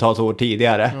tusentals år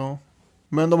tidigare. Ja.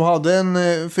 Men de hade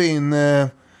en fin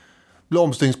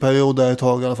blomstringsperiod där ett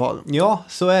tag i alla fall. Ja,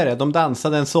 så är det. De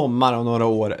dansade en sommar och några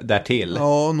år därtill.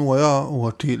 Ja, några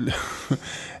år till.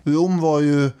 Rom var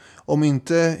ju, om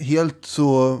inte helt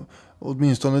så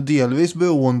åtminstone delvis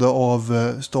beroende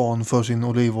av stan för sin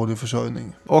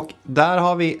olivoljeförsörjning. Och där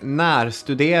har vi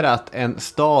närstuderat en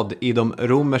stad i de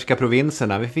romerska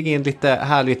provinserna. Vi fick in lite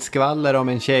härligt skvaller om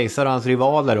en kejsare och hans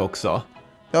rivaler också.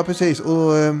 Ja, precis.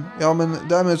 Och ja, men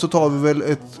därmed så tar vi väl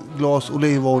ett glas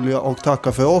olivolja och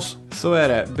tackar för oss. Så är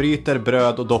det. Bryter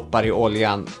bröd och doppar i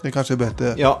oljan. Det kanske är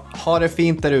bättre. Ja, ha det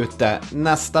fint där ute.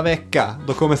 Nästa vecka,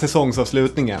 då kommer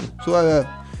säsongsavslutningen. Så är det.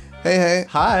 Hej, hej.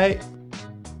 Hej!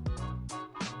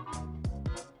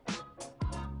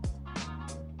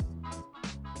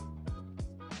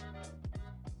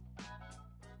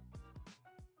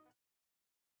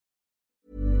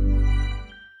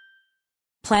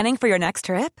 Planning for your next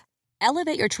trip?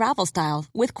 Elevate your travel style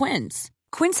with Quince.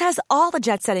 Quince has all the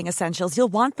jet-setting essentials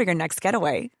you'll want for your next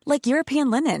getaway, like European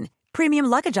linen, premium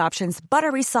luggage options,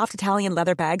 buttery soft Italian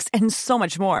leather bags, and so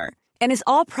much more. And is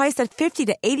all priced at 50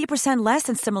 to 80% less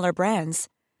than similar brands.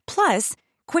 Plus,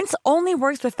 Quince only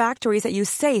works with factories that use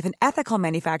safe and ethical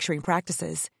manufacturing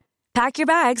practices. Pack your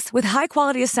bags with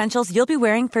high-quality essentials you'll be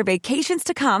wearing for vacations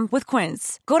to come with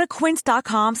Quince. Go to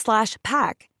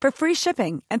quince.com/pack for free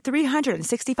shipping and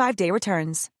 365-day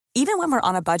returns. Even when we're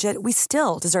on a budget, we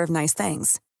still deserve nice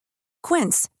things.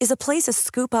 Quince is a place to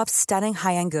scoop up stunning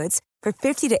high-end goods for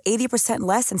 50 to 80%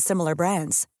 less than similar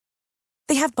brands.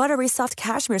 They have buttery soft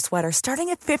cashmere sweaters starting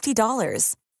at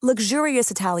 $50, luxurious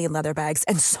Italian leather bags,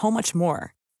 and so much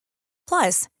more.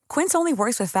 Plus, Quince only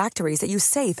works with factories that use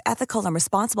safe, ethical, and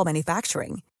responsible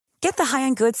manufacturing. Get the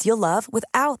high-end goods you'll love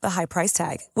without the high price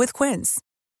tag with Quince.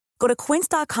 Go to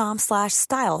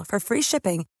quince.com/style for free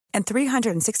shipping and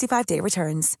 365-day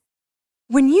returns.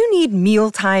 When you need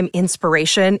mealtime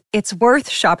inspiration, it's worth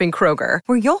shopping Kroger,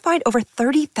 where you'll find over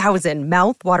 30,000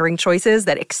 mouth-watering choices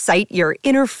that excite your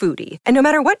inner foodie. And no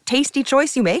matter what tasty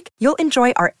choice you make, you'll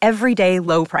enjoy our everyday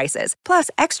low prices, plus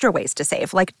extra ways to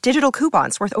save, like digital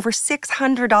coupons worth over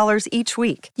 $600 each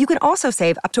week. You can also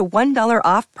save up to $1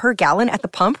 off per gallon at the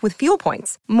pump with fuel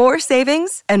points. More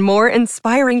savings and more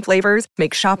inspiring flavors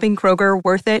make shopping Kroger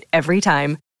worth it every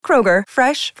time. Kroger,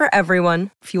 fresh for everyone.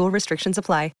 Fuel restrictions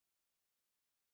apply.